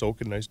week, just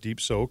soak it, nice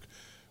deep soak.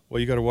 Well,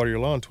 you got to water your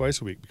lawn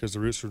twice a week because the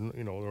roots are,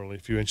 they're only a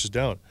few inches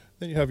down.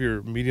 Then you have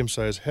your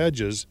medium-sized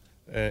hedges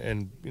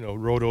and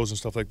rhodos and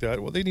stuff like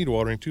that. Well, they need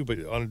watering too,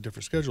 but on a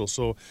different schedule.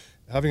 So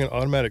having an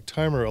automatic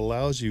timer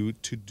allows you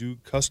to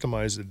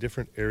customize the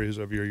different areas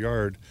of your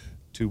yard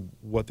to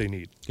what they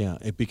need. Yeah,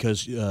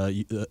 because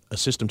a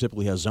system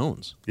typically has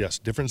zones. Yes,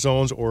 different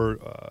zones, or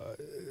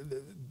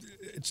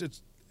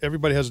it's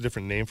everybody has a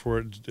different name for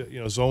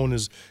it. Zone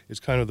is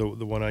kind of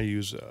the one I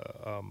use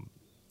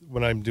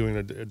when I'm doing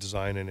a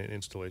design and an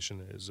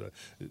installation. Is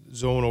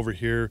zone over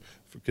here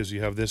because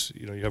you have this.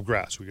 You have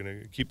grass. We're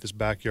going to keep this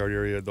backyard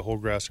area, the whole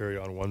grass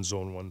area, on one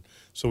zone one,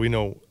 so we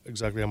know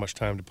exactly how much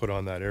time to put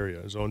on that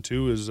area. Zone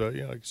 2 is like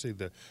I say,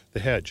 the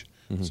hedge.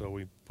 Mm-hmm. So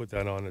we put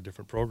that on a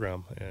different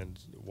program and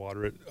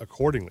water it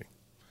accordingly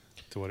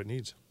to what it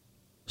needs.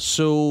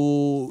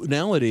 So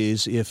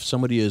nowadays, if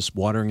somebody is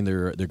watering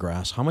their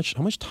grass, how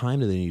much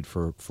time do they need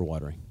for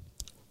watering?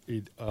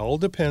 It all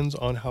depends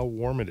on how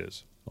warm it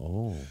is.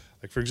 Oh.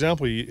 Like, for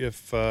example,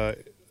 if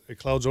it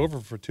clouds over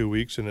for 2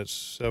 weeks and it's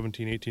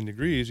 17, 18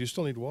 degrees, you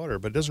still need water.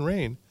 But it doesn't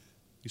rain,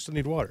 you still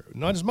need water.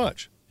 Not as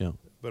much. Yeah.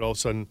 But all of a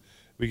sudden,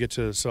 we get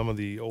to some of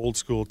the old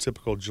school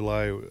typical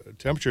July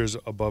temperatures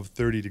above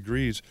 30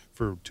 degrees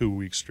for 2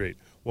 weeks straight.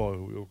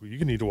 Well, you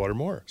can need to water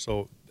more.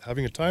 So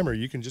having a timer,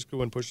 you can just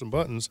go and push some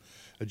buttons,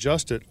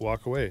 adjust it,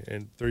 walk away.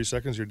 In 30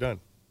 seconds, you're done.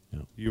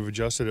 Yeah. You've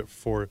adjusted it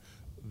for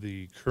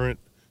the current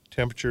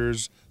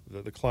temperatures,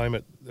 the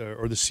climate,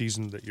 or the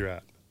season that you're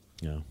at.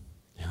 Yeah.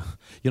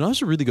 Yeah.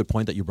 That's a really good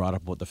point that you brought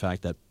up about the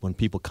fact that when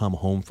people come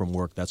home from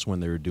work, that's when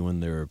they're doing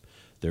their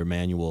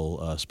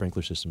manual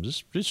sprinkler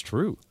systems. It's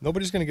true.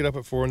 Nobody's going to get up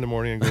at 4 in the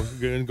morning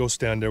and go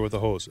stand there with a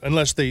hose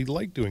unless they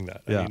like doing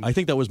that. Yeah, I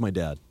think that was my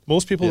dad.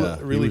 Most people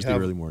really he was have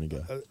the early morning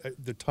guy.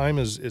 The time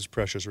is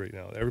precious right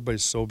now.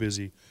 Everybody's so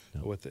busy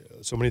with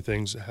so many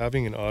things.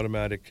 Having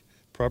an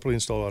properly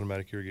installed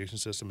automatic irrigation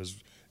system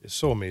is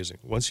so amazing.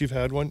 Once you've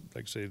had one,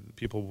 like I say,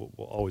 people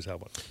will always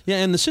have one. Yeah,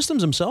 and the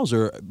systems themselves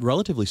are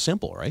relatively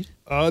simple, right?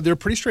 They're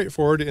pretty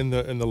straightforward in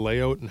the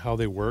layout and how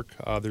they work.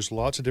 There's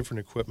lots of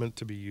different equipment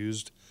to be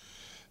used.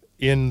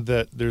 In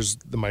that, there's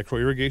the micro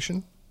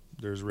irrigation,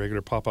 there's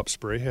regular pop-up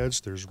spray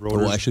heads, there's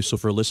rotors. Oh, actually, so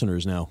for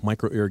listeners now,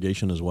 micro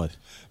irrigation is what?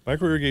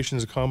 Micro irrigation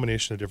is a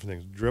combination of different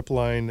things: drip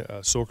line,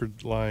 soaker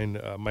line,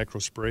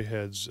 micro spray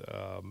heads,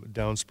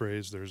 down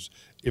sprays. There's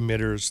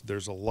emitters.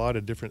 There's a lot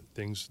of different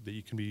things that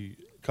you can be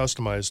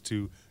customized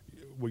to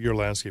your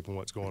landscape and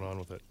what's going on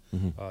with it,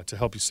 to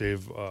help you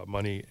save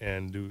money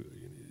and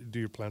do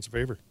your plants a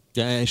favor.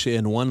 Yeah, actually,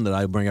 and one that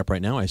I bring up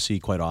right now I see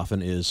quite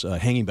often is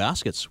hanging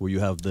baskets, where you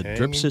have the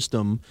drip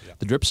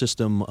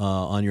system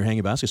on your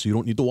hanging baskets, so you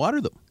don't need to water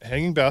them.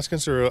 Hanging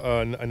baskets are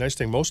a nice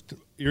thing. Most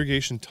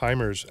irrigation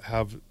timers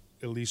have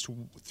at least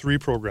 3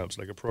 programs,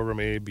 like a program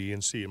A, B,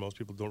 and C, and most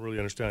people don't really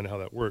understand how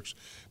that works.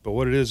 But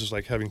what it is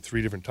like having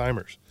 3 different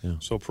timers. Yeah.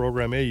 So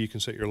program A, you can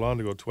set your lawn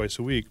to go twice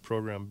a week.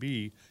 Program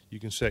B, you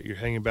can set your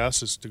hanging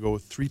baskets to go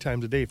 3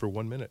 times a day for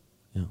 1 minute.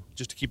 Yeah.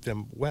 Just to keep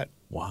them wet.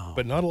 Wow.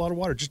 But not a lot of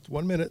water, just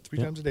 1 minute, 3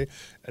 times a day.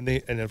 And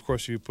then of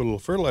course, if you put a little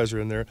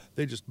fertilizer in there,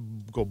 they just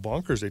go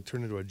bonkers. They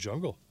turn into a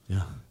jungle.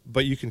 Yeah.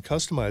 But you can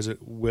customize it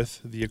with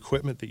the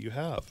equipment that you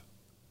have.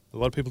 A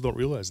lot of people don't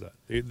realize that.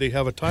 They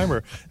have a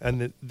timer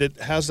and that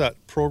has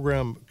that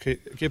program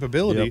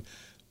capability,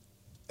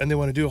 and they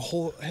want to do a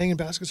whole hanging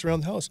baskets around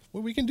the house.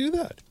 Well, we can do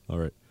that. All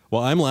right.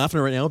 Well, I'm laughing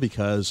right now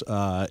because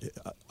I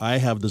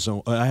have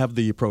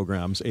the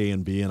programs A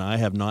and B, and I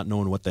have not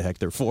known what the heck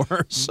they're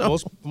for. So.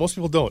 Most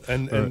people don't,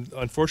 and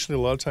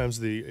unfortunately, a lot of times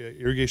the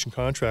irrigation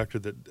contractor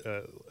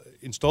that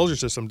installs your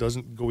system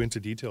doesn't go into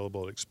detail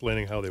about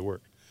explaining how they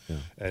work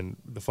and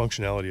the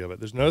functionality of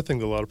it. There's another thing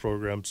that a lot of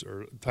programs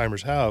or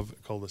timers have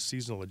called a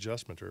seasonal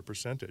adjustment or a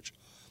percentage,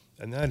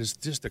 and that is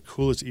just the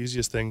coolest,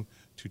 easiest thing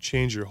to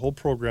change your whole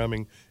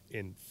programming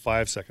in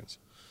 5 seconds.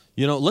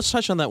 You know, let's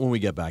touch on that when we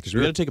get back, because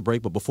we got to take a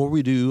break. But before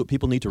we do,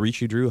 people need to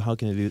reach you, Drew. How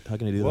can they do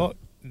that? Well,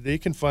 they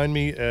can find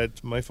me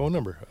at my phone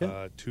number,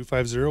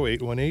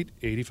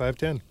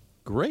 250-818-8510.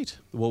 Great.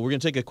 Well, we're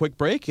going to take a quick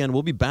break, and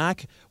we'll be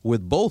back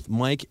with both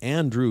Mike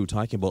and Drew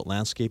talking about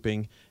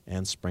landscaping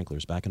and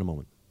sprinklers. Back in a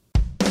moment.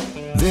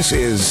 This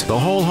is The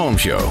Whole Home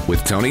Show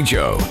with Tony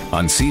Joe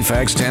on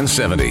CFAX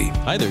 1070.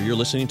 Hi there. You're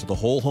listening to The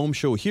Whole Home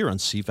Show here on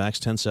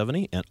CFAX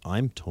 1070, and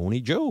I'm Tony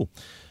Joe.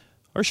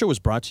 Our show is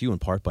brought to you in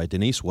part by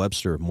Denise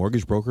Webster,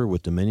 mortgage broker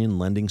with Dominion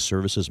Lending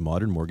Services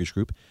Modern Mortgage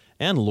Group,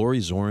 and Lori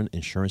Zorin,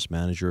 insurance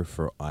manager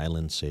for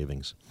Island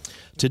Savings.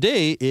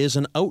 Today is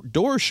an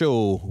outdoor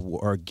show.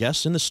 Our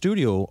guests in the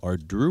studio are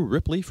Drew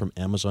Ripley from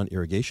Amazon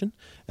Irrigation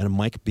and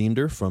Mike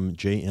Binder from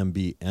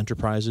JMB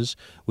Enterprises.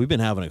 We've been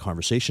having a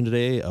conversation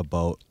today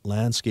about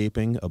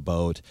landscaping,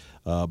 about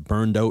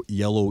burned out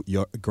yellow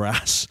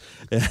grass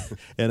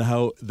and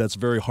how that's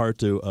very hard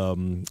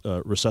to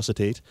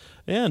resuscitate,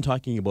 and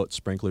talking about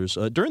sprinklers.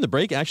 During the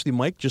break, actually,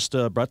 Mike just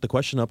brought the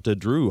question up to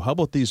Drew. How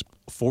about these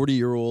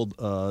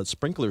 40-year-old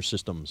sprinkler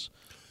systems,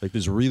 like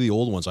these really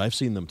old ones? I've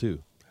seen them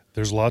too.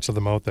 There's lots of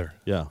them out there.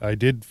 Yeah. I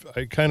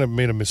kind of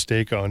made a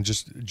mistake on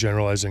just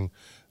generalizing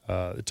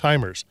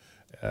timers.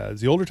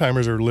 The older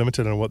timers are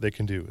limited on what they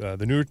can do.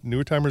 The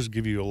newer timers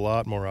give you a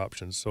lot more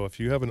options. So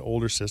if you have an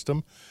older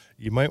system,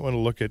 you might want to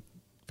look at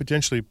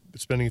potentially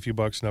spending a few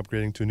bucks and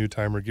upgrading to a new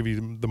timer, give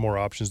you the more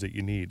options that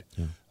you need.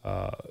 Yeah.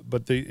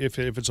 But if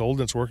it's old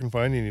and it's working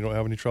fine and you don't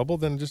have any trouble,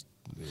 then just,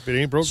 if it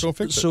ain't broke, don't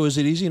fix it. So is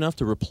it easy enough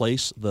to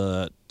replace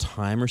the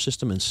timer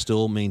system and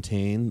still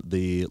maintain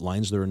the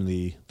lines that are in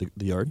the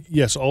yard?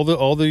 Yes, all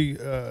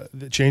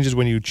the changes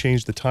when you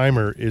change the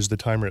timer is the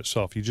timer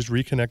itself. You just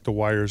reconnect the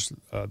wires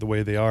the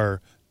way they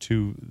are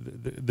to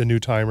the new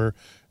timer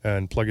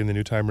and plug in the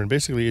new timer, and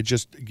basically it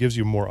just gives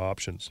you more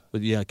options.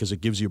 But yeah, because it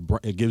gives you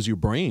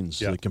brains,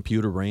 the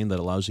computer brain that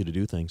allows you to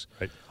do things.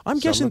 Right. I'm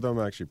guessing some of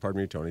them actually,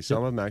 pardon me, Tony,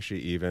 some of them actually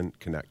even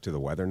connect to the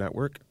weather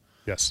network.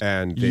 Yes.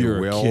 And they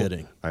You're will.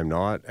 kidding. I'm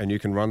not. And you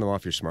can run them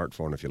off your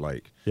smartphone if you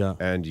like. Yeah.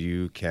 And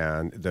you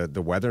can,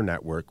 the weather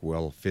network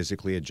will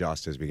physically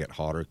adjust as we get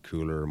hotter,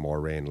 cooler,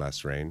 more rain,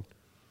 less rain.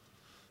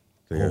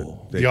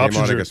 They came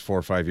out, I guess, 4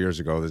 or 5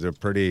 years ago.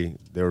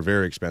 They were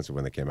very expensive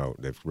when they came out.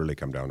 They've really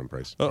come down in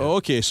price.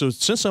 Okay, so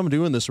since I'm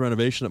doing this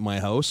renovation at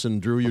my house,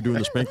 and Drew, you're doing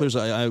the sprinklers,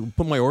 I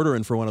put my order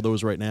in for one of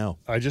those right now.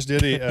 I just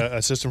did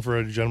a system for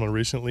a gentleman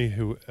recently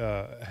who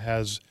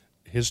has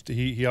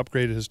he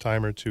upgraded his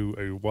timer to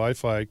a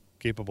Wi-Fi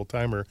capable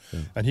timer,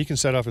 and he can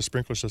set off a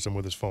sprinkler system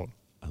with his phone.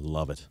 I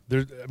love it.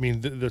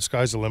 The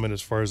sky's the limit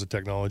as far as the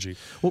technology.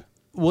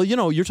 Well, you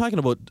know, you're talking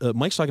about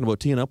Mike's talking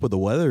about teeing up with the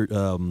weather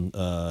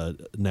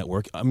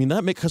network. I mean,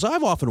 because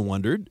I've often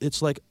wondered.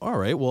 It's like, all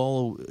right,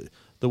 well,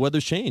 the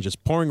weather's changed. It's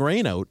pouring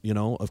rain out. You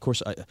know, of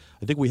course, I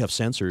think we have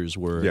sensors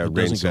where rain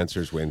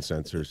sensors, wind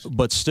sensors.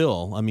 But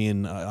still, I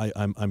mean,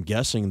 I'm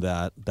guessing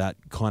that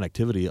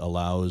connectivity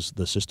allows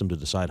the system to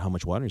decide how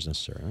much water is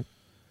necessary. Right?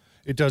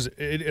 It does.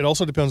 It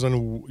also depends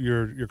on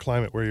your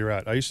climate, where you're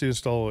at. I used to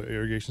install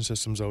irrigation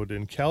systems out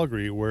in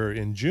Calgary, where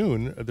in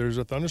June there's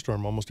a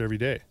thunderstorm almost every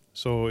day.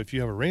 So if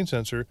you have a rain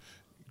sensor,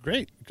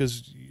 great,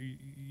 because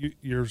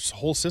your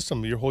whole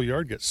system, your whole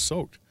yard gets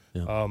soaked.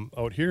 Yeah.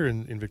 Out here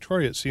in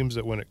Victoria, it seems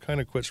that when it kind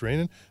of quits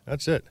raining,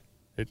 that's it.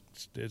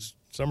 It's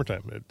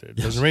summertime. It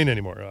doesn't rain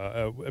anymore.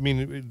 I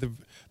mean,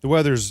 the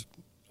weather's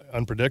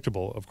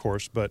unpredictable, of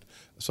course, but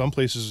some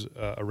places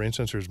a rain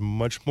sensor is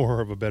much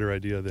more of a better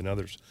idea than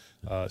others.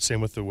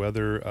 Same with the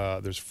weather.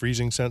 There's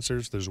freezing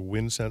sensors. There's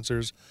wind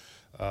sensors.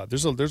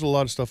 There's a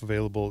lot of stuff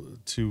available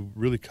to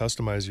really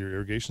customize your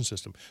irrigation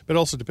system. But it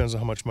also depends on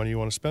how much money you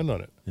want to spend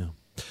on it. Yeah.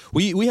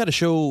 We had a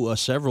show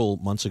several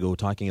months ago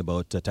talking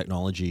about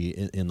technology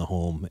in the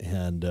home,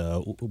 and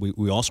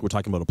we also were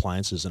talking about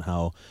appliances and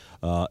how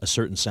a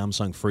certain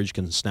Samsung fridge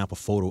can snap a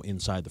photo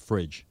inside the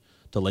fridge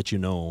to let you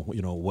know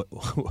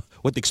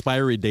what the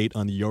expiry date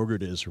on the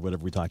yogurt is, or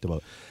whatever we talked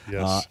about.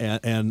 Yes.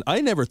 And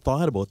I never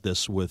thought about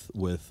this with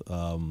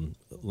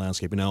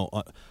landscaping. Now,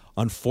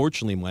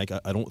 unfortunately, Mike,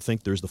 I don't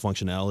think there's the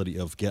functionality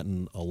of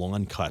getting a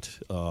lawn cut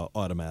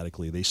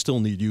automatically. They still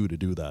need you to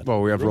do that.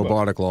 Well, we have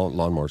robotic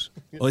lawnmowers.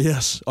 Oh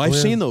yes, I've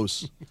seen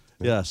those.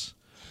 Yes,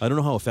 I don't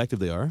know how effective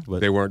they are,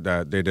 but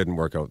they didn't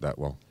work out that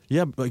well.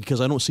 Yeah,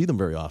 because I don't see them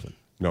very often.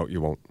 No,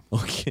 you won't.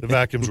 Okay. The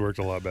vacuums worked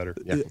a lot better.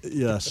 Yeah.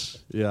 Yes.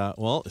 Yeah.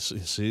 Well,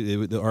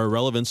 see, our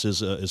relevance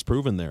is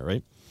proven there,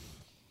 right?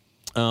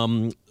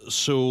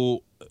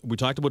 So we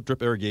talked about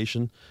drip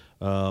irrigation.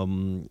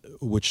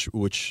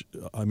 which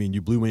I mean,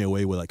 you blew me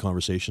away with that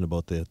conversation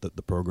about the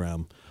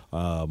program.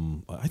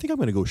 I think I'm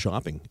going to go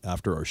shopping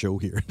after our show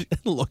here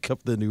and look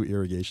up the new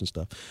irrigation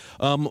stuff.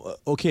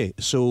 Okay,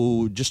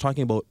 so just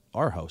talking about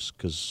our house,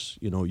 because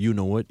you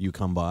know it, you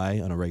come by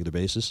on a regular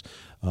basis.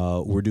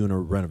 We're doing a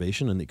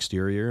renovation in the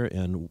exterior,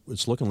 and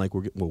it's looking like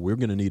we're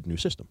going to need a new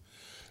system.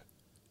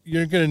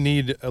 You're going to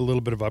need a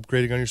little bit of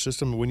upgrading on your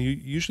system. When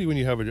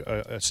you have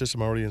a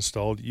system already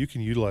installed, you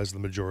can utilize the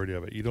majority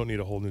of it. You don't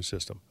need a whole new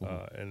system.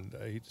 And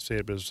I hate to say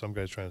it, but some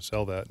guys trying to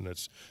sell that, and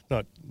it's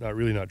not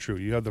true.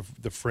 You have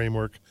the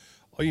framework.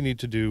 All you need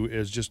to do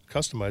is just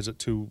customize it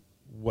to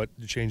what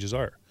the changes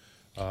are.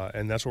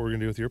 And that's what we're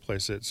going to do with your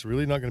place. It's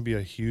really not going to be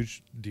a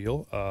huge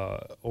deal.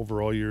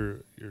 Overall,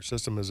 your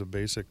system is a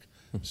basic,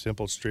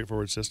 simple,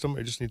 straightforward system.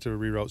 I just need to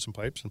reroute some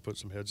pipes and put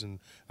some heads in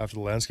after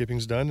the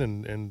landscaping's done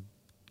and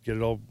get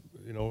it all,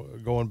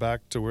 going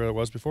back to where it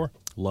was before.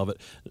 Love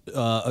it.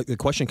 A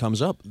question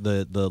comes up: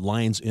 the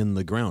lines in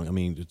the ground. I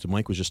mean,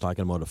 Mike was just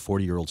talking about a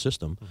 40-year-old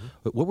system.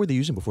 But what were they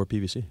using before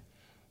PVC?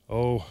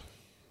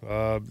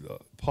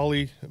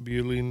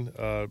 Polybutylene.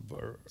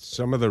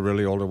 Some of the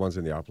really older ones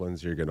in the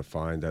uplands, you're going to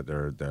find that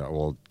they're the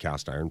old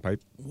cast iron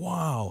pipe.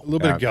 Wow. A little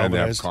bit of galvanized. And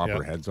they have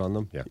copper heads on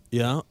them. Yeah.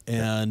 Yeah,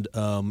 and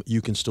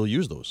you can still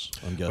use those,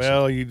 I'm guessing.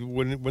 Well,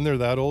 when they're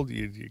that old,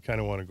 you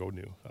kind of want to go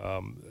new.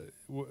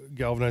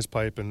 Galvanized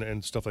pipe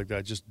and stuff like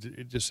that,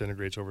 it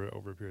disintegrates over a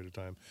period of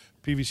time.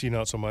 PVC,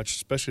 not so much,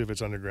 especially if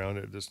it's underground.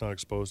 It's not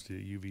exposed to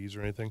UVs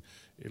or anything.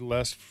 It'll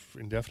last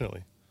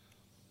indefinitely.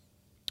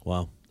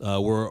 Wow.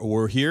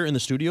 We're here in the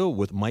studio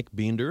with Mike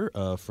Binder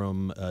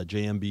from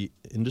JMB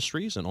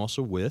Industries, and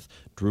also with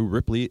Drew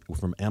Ripley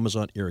from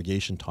Amazon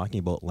Irrigation, talking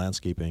about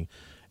landscaping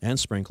and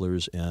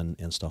sprinklers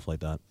and stuff like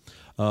that.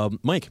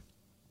 Mike.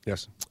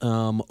 Yes.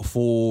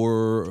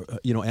 For,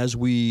 as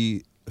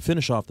we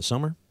finish off the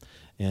summer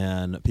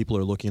and people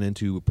are looking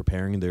into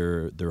preparing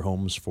their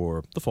homes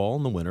for the fall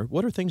and the winter,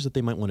 what are things that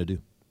they might want to do?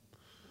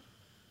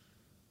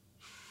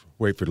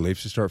 Wait for the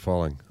leaves to start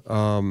falling.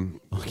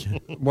 Okay.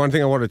 One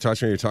thing I wanted to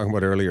touch on, you were talking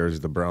about earlier, is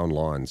the brown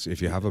lawns.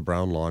 If you have a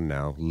brown lawn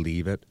now,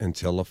 leave it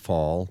until the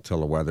fall, till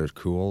the weather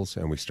cools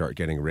and we start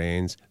getting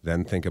rains.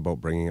 Then think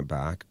about bringing it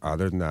back.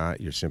 Other than that,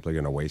 you're simply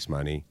going to waste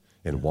money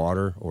in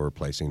water or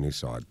replacing new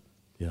sod.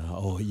 Yeah.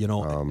 Oh,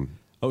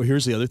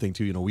 here's the other thing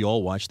too. We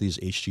all watch these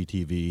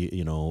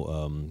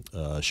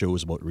HGTV,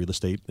 shows about real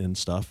estate and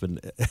stuff,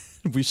 and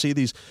we see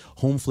these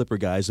home flipper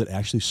guys that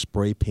actually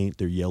spray paint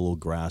their yellow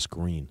grass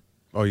green.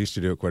 Oh, I used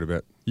to do it quite a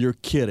bit. You're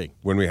kidding.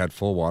 When we had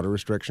full water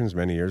restrictions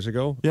many years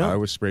ago, I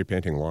was spray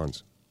painting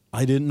lawns.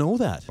 I didn't know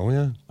that. Oh,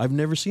 yeah. I've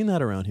never seen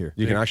that around here.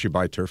 You can actually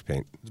buy turf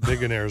paint. It's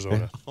big in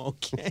Arizona.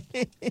 Okay.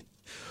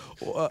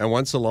 And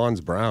once the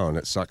lawn's brown,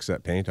 it sucks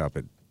that paint up.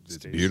 It's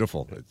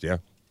beautiful. Yeah.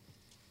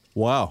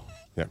 Wow.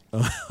 Yeah.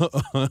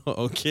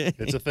 Okay.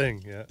 It's a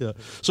thing, yeah.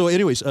 So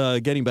anyways,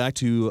 getting back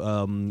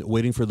to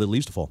waiting for the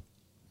leaves to fall.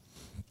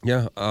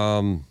 Yeah.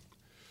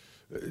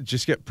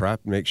 Just get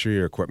prepped. Make sure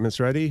your equipment's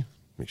ready.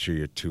 Make sure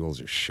your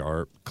tools are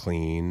sharp,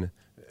 clean.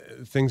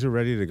 Things are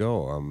ready to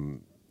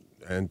go.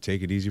 And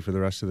take it easy for the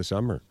rest of the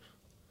summer.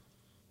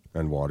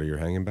 And water your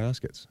hanging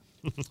baskets.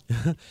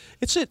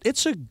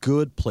 It's a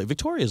good place.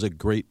 Victoria is a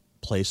great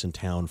place in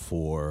town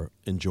for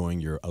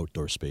enjoying your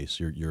outdoor space,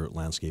 your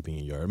landscaping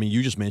and yard. I mean,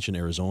 you just mentioned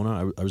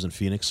Arizona. I was in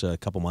Phoenix a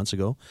couple months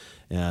ago,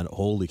 and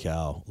holy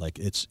cow, like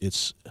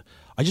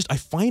I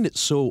find it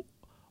so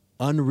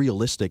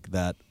unrealistic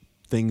that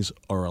things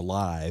are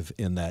alive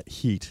in that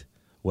heat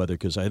weather,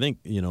 because I think,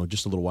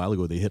 just a little while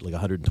ago they hit like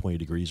 120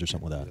 degrees or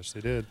something like that. Yes,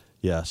 they did.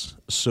 Yes.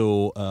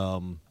 So,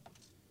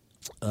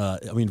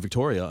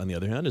 Victoria, on the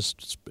other hand,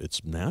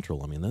 it's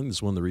natural. I mean,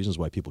 that's one of the reasons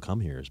why people come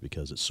here, is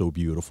because it's so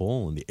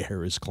beautiful and the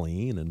air is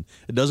clean and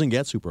it doesn't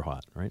get super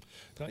hot, right?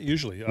 Not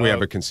usually. We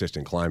have a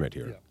consistent climate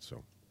here. Yeah.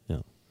 So. Yeah.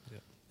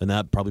 And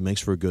that probably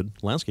makes for a good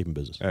landscaping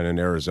business. And in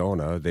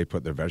Arizona, they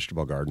put their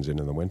vegetable gardens in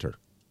the winter.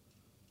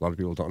 A lot of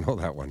people don't know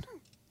that one.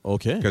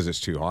 Okay. Because it's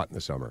too hot in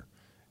the summer.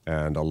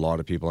 And a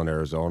lot of people in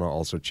Arizona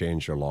also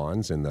change their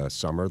lawns. In the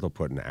summer, they'll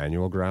put an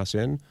annual grass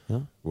in,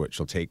 which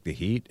will take the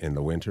heat. In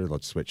the winter, they'll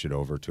switch it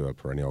over to a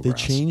perennial grass. They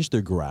change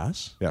their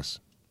grass? Yes.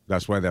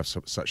 That's why they have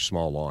such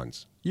small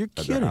lawns. You're at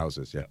kidding. their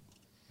houses, yeah.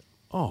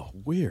 Oh,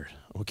 weird.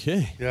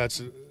 Okay. Yeah,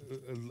 it's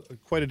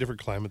quite a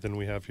different climate than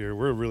we have here.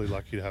 We're really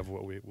lucky to have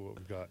what we've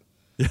got.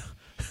 Yeah.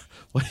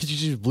 Why did you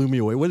just blew me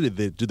away? What did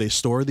they do? They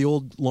store the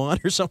old lawn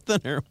or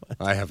something? Or what?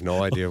 I have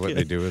no idea what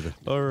they do with it.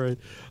 All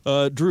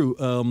right. Drew,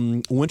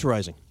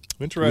 winterizing.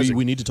 Winterizing.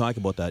 We need to talk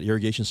about that.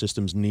 Irrigation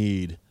systems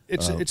need...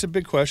 It's a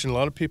big question. A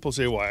lot of people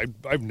say, well,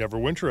 I've never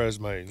winterized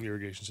my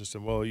irrigation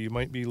system. Well, you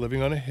might be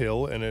living on a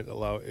hill and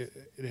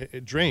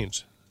it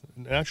drains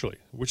naturally,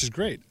 which is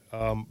great,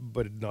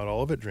 but not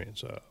all of it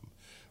drains.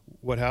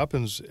 What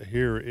happens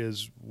here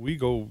is we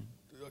go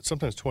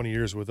sometimes 20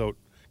 years without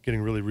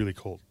getting really, really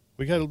cold.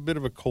 We had a bit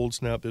of a cold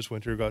snap this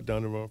winter, got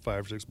down to about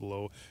 5 or 6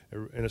 below,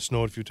 and it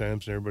snowed a few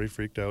times, and everybody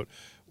freaked out.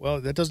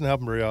 Well, that doesn't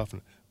happen very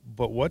often.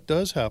 But what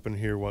does happen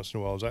here once in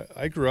a while is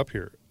I grew up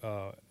here,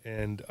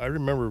 and I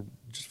remember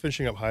just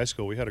finishing up high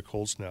school, we had a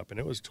cold snap, and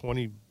it was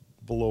 20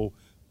 below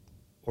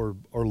or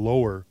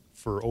lower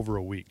for over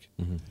a week.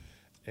 Mm-hmm.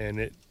 And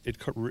it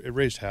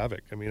raised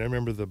havoc. I mean, I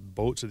remember the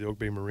boats at the Oak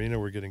Bay Marina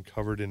were getting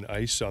covered in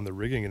ice on the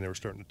rigging, and they were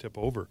starting to tip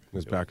over. It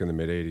was back in the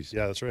mid-'80s.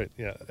 Yeah, that's right.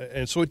 Yeah,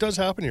 and so it does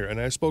happen here. And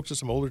I spoke to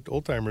some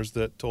old timers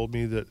that told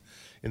me that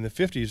in the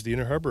 50s, the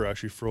Inner Harbor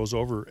actually froze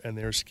over, and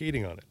they were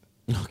skating on it.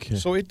 Okay.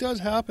 So it does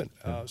happen.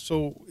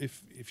 So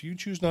if you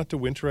choose not to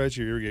winterize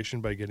your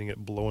irrigation by getting it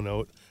blown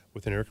out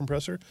with an air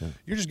compressor,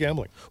 you're just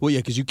gambling. Well, yeah,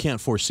 because you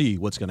can't foresee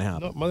what's going to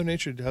happen. No, Mother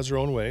Nature has her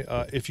own way.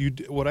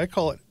 What I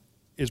call it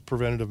is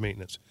preventative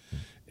maintenance.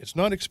 It's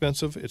not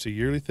expensive. It's a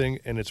yearly thing,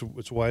 and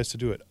it's wise to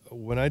do it.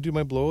 When I do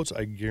my blowouts,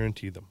 I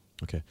guarantee them.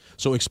 Okay.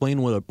 So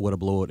explain what a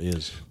blowout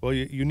is. Well,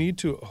 you need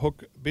to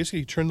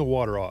basically turn the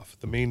water off,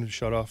 the main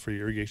shut off for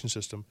your irrigation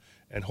system,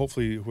 and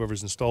hopefully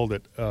whoever's installed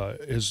it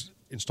has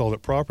installed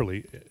it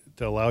properly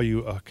to allow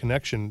you a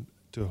connection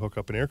to hook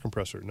up an air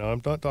compressor. Now,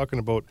 I'm not talking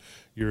about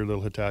your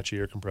little Hitachi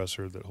air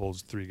compressor that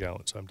holds 3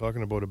 gallons. I'm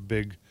talking about a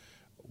big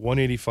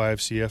 185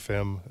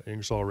 CFM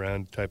Ingersoll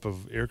Rand type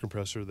of air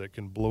compressor that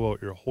can blow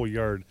out your whole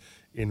yard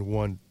in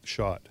one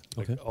shot,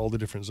 like all the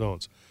different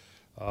zones.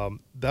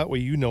 That way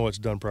you know it's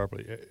done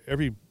properly.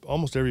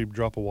 Almost every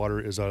drop of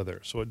water is out of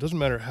there. So it doesn't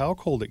matter how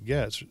cold it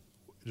gets,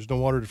 there's no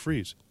water to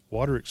freeze.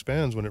 Water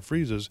expands when it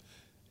freezes,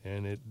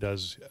 and it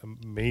does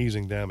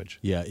amazing damage.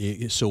 Yeah,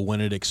 so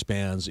when it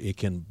expands, it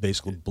can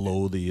basically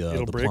blow the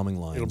plumbing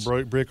lines.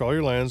 It'll break all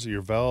your lines,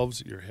 your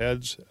valves, your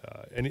heads,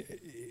 and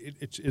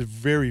it's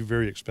very,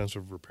 very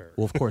expensive repair.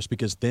 Well, of course,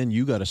 because then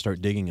you got to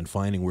start digging and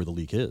finding where the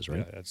leak is,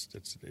 right? Yeah,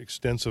 it's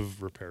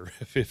extensive repair.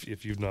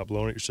 If you've not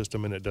blown out your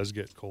system and it does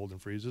get cold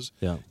and freezes,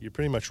 you're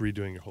pretty much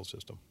redoing your whole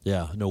system.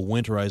 Yeah, no,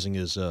 winterizing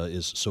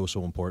is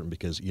so important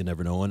because you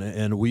never know,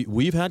 and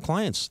we've had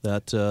clients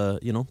that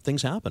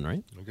things happen,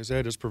 right? Like I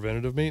said, it's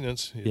preventative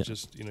maintenance. It's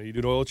just you do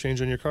an oil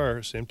change on your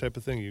car, same type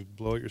of thing. You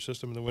blow out your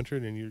system in the winter,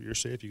 and you're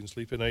safe. You can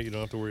sleep at night. You don't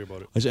have to worry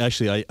about it.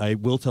 Actually, I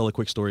will tell a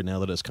quick story now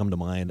that it's come to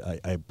mind.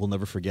 I will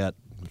never forget.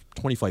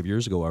 25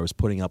 years ago, I was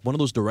putting up one of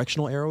those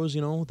directional arrows,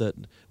 that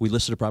we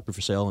listed a property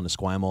for sale in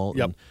Esquimalt.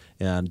 Yep.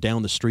 And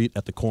down the street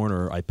at the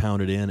corner, I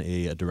pounded in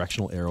a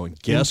directional arrow, and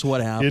guess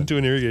what happened? Into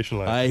an irrigation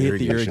line. I hit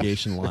the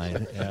irrigation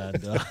line, and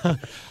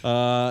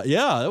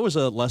that was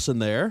a lesson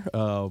there.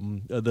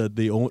 The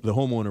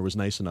homeowner was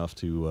nice enough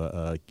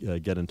to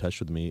get in touch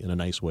with me in a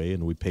nice way,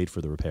 and we paid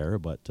for the repair.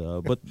 But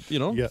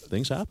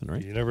things happen,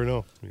 right? You never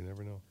know.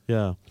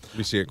 Yeah,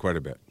 We see it quite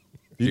a bit.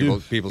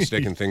 People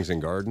sticking things in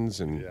gardens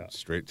and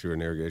straight through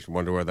an irrigation.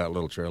 Wonder where that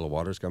little trail of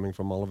water's coming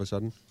from all of a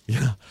sudden.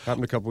 Yeah.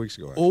 Happened a couple weeks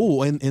ago, actually.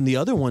 Oh, and the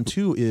other one,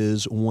 too,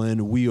 is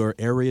when we are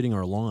aerating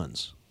our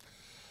lawns.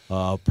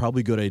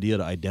 Probably a good idea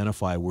to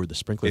identify where the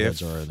sprinkler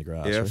heads are in the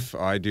grass. If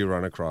right? I do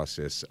run across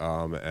this,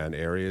 and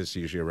areas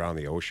usually around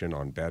the ocean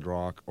on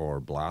bedrock or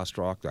blast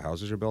rock the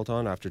houses are built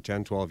on, after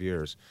 10, 12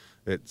 years,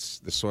 the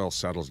soil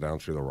settles down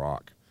through the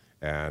rock.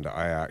 And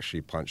I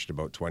actually punched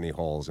about 20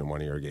 holes in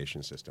one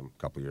irrigation system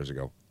a couple years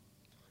ago.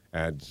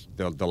 And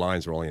the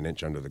lines were only an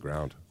inch under the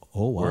ground.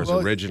 Oh, wow. Whereas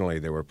originally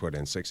they were put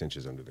in 6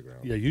 inches under the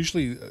ground. Yeah,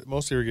 usually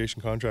most irrigation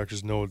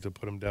contractors know to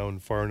put them down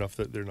far enough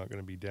that they're not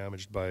going to be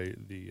damaged by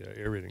the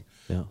aerating.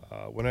 Yeah.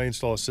 When I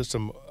install a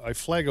system, I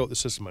flag out the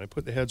system, and I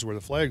put the heads where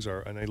the flags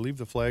are, and I leave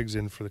the flags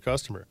in for the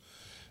customer.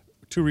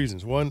 2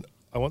 reasons. One,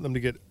 I want them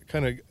to get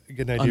an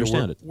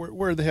idea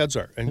where the heads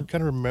are and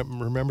kind of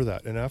remember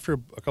that. And after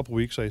a couple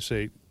weeks, I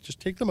say,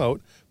 just take them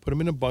out, put them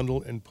in a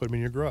bundle, and put them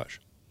in your garage.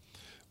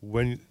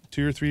 When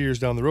 2 or 3 years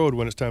down the road,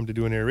 when it's time to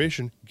do an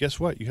aeration, guess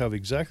what? You have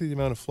exactly the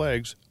amount of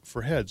flags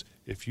for heads.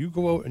 If you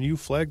go out and you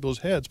flag those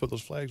heads, put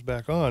those flags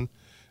back on,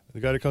 the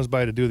guy that comes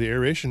by to do the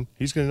aeration,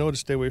 he's going to know to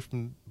stay away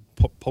from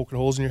poking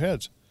holes in your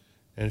heads.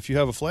 And if you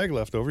have a flag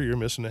left over, you're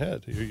missing a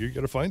head. You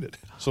got to find it.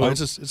 So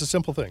it's a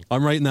simple thing.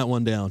 I'm writing that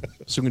one down.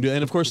 So we can do.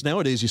 And of course,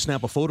 nowadays you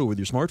snap a photo with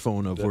your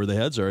smartphone of where the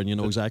heads are, and you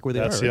know exactly where they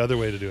are. That's the other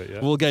way to do it.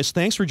 Yeah. Well, guys,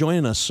 thanks for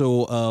joining us.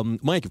 So,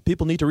 Mike, if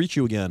people need to reach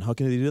you again, how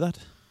can they do that?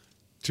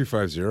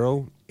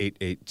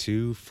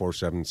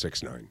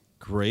 250-882-4769.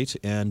 Great.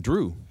 And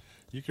Drew?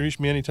 You can reach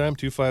me anytime,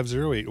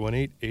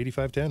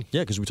 250-818-8510.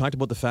 Yeah, because we talked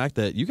about the fact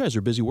that you guys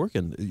are busy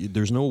working.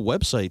 There's no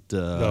website.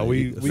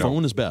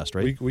 Phone is best,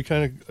 right? We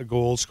kind of go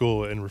old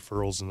school in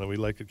referrals, and we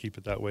like to keep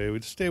it that way.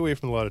 We stay away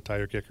from a lot of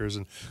tire kickers,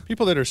 and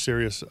people that are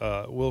serious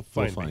will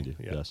find you.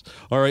 Yeah. Yes.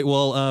 All right.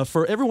 Well,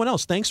 for everyone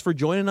else, thanks for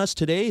joining us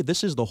today.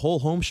 This is The Whole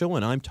Home Show,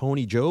 and I'm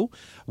Tony Joe.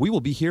 We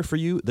will be here for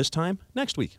you this time next week.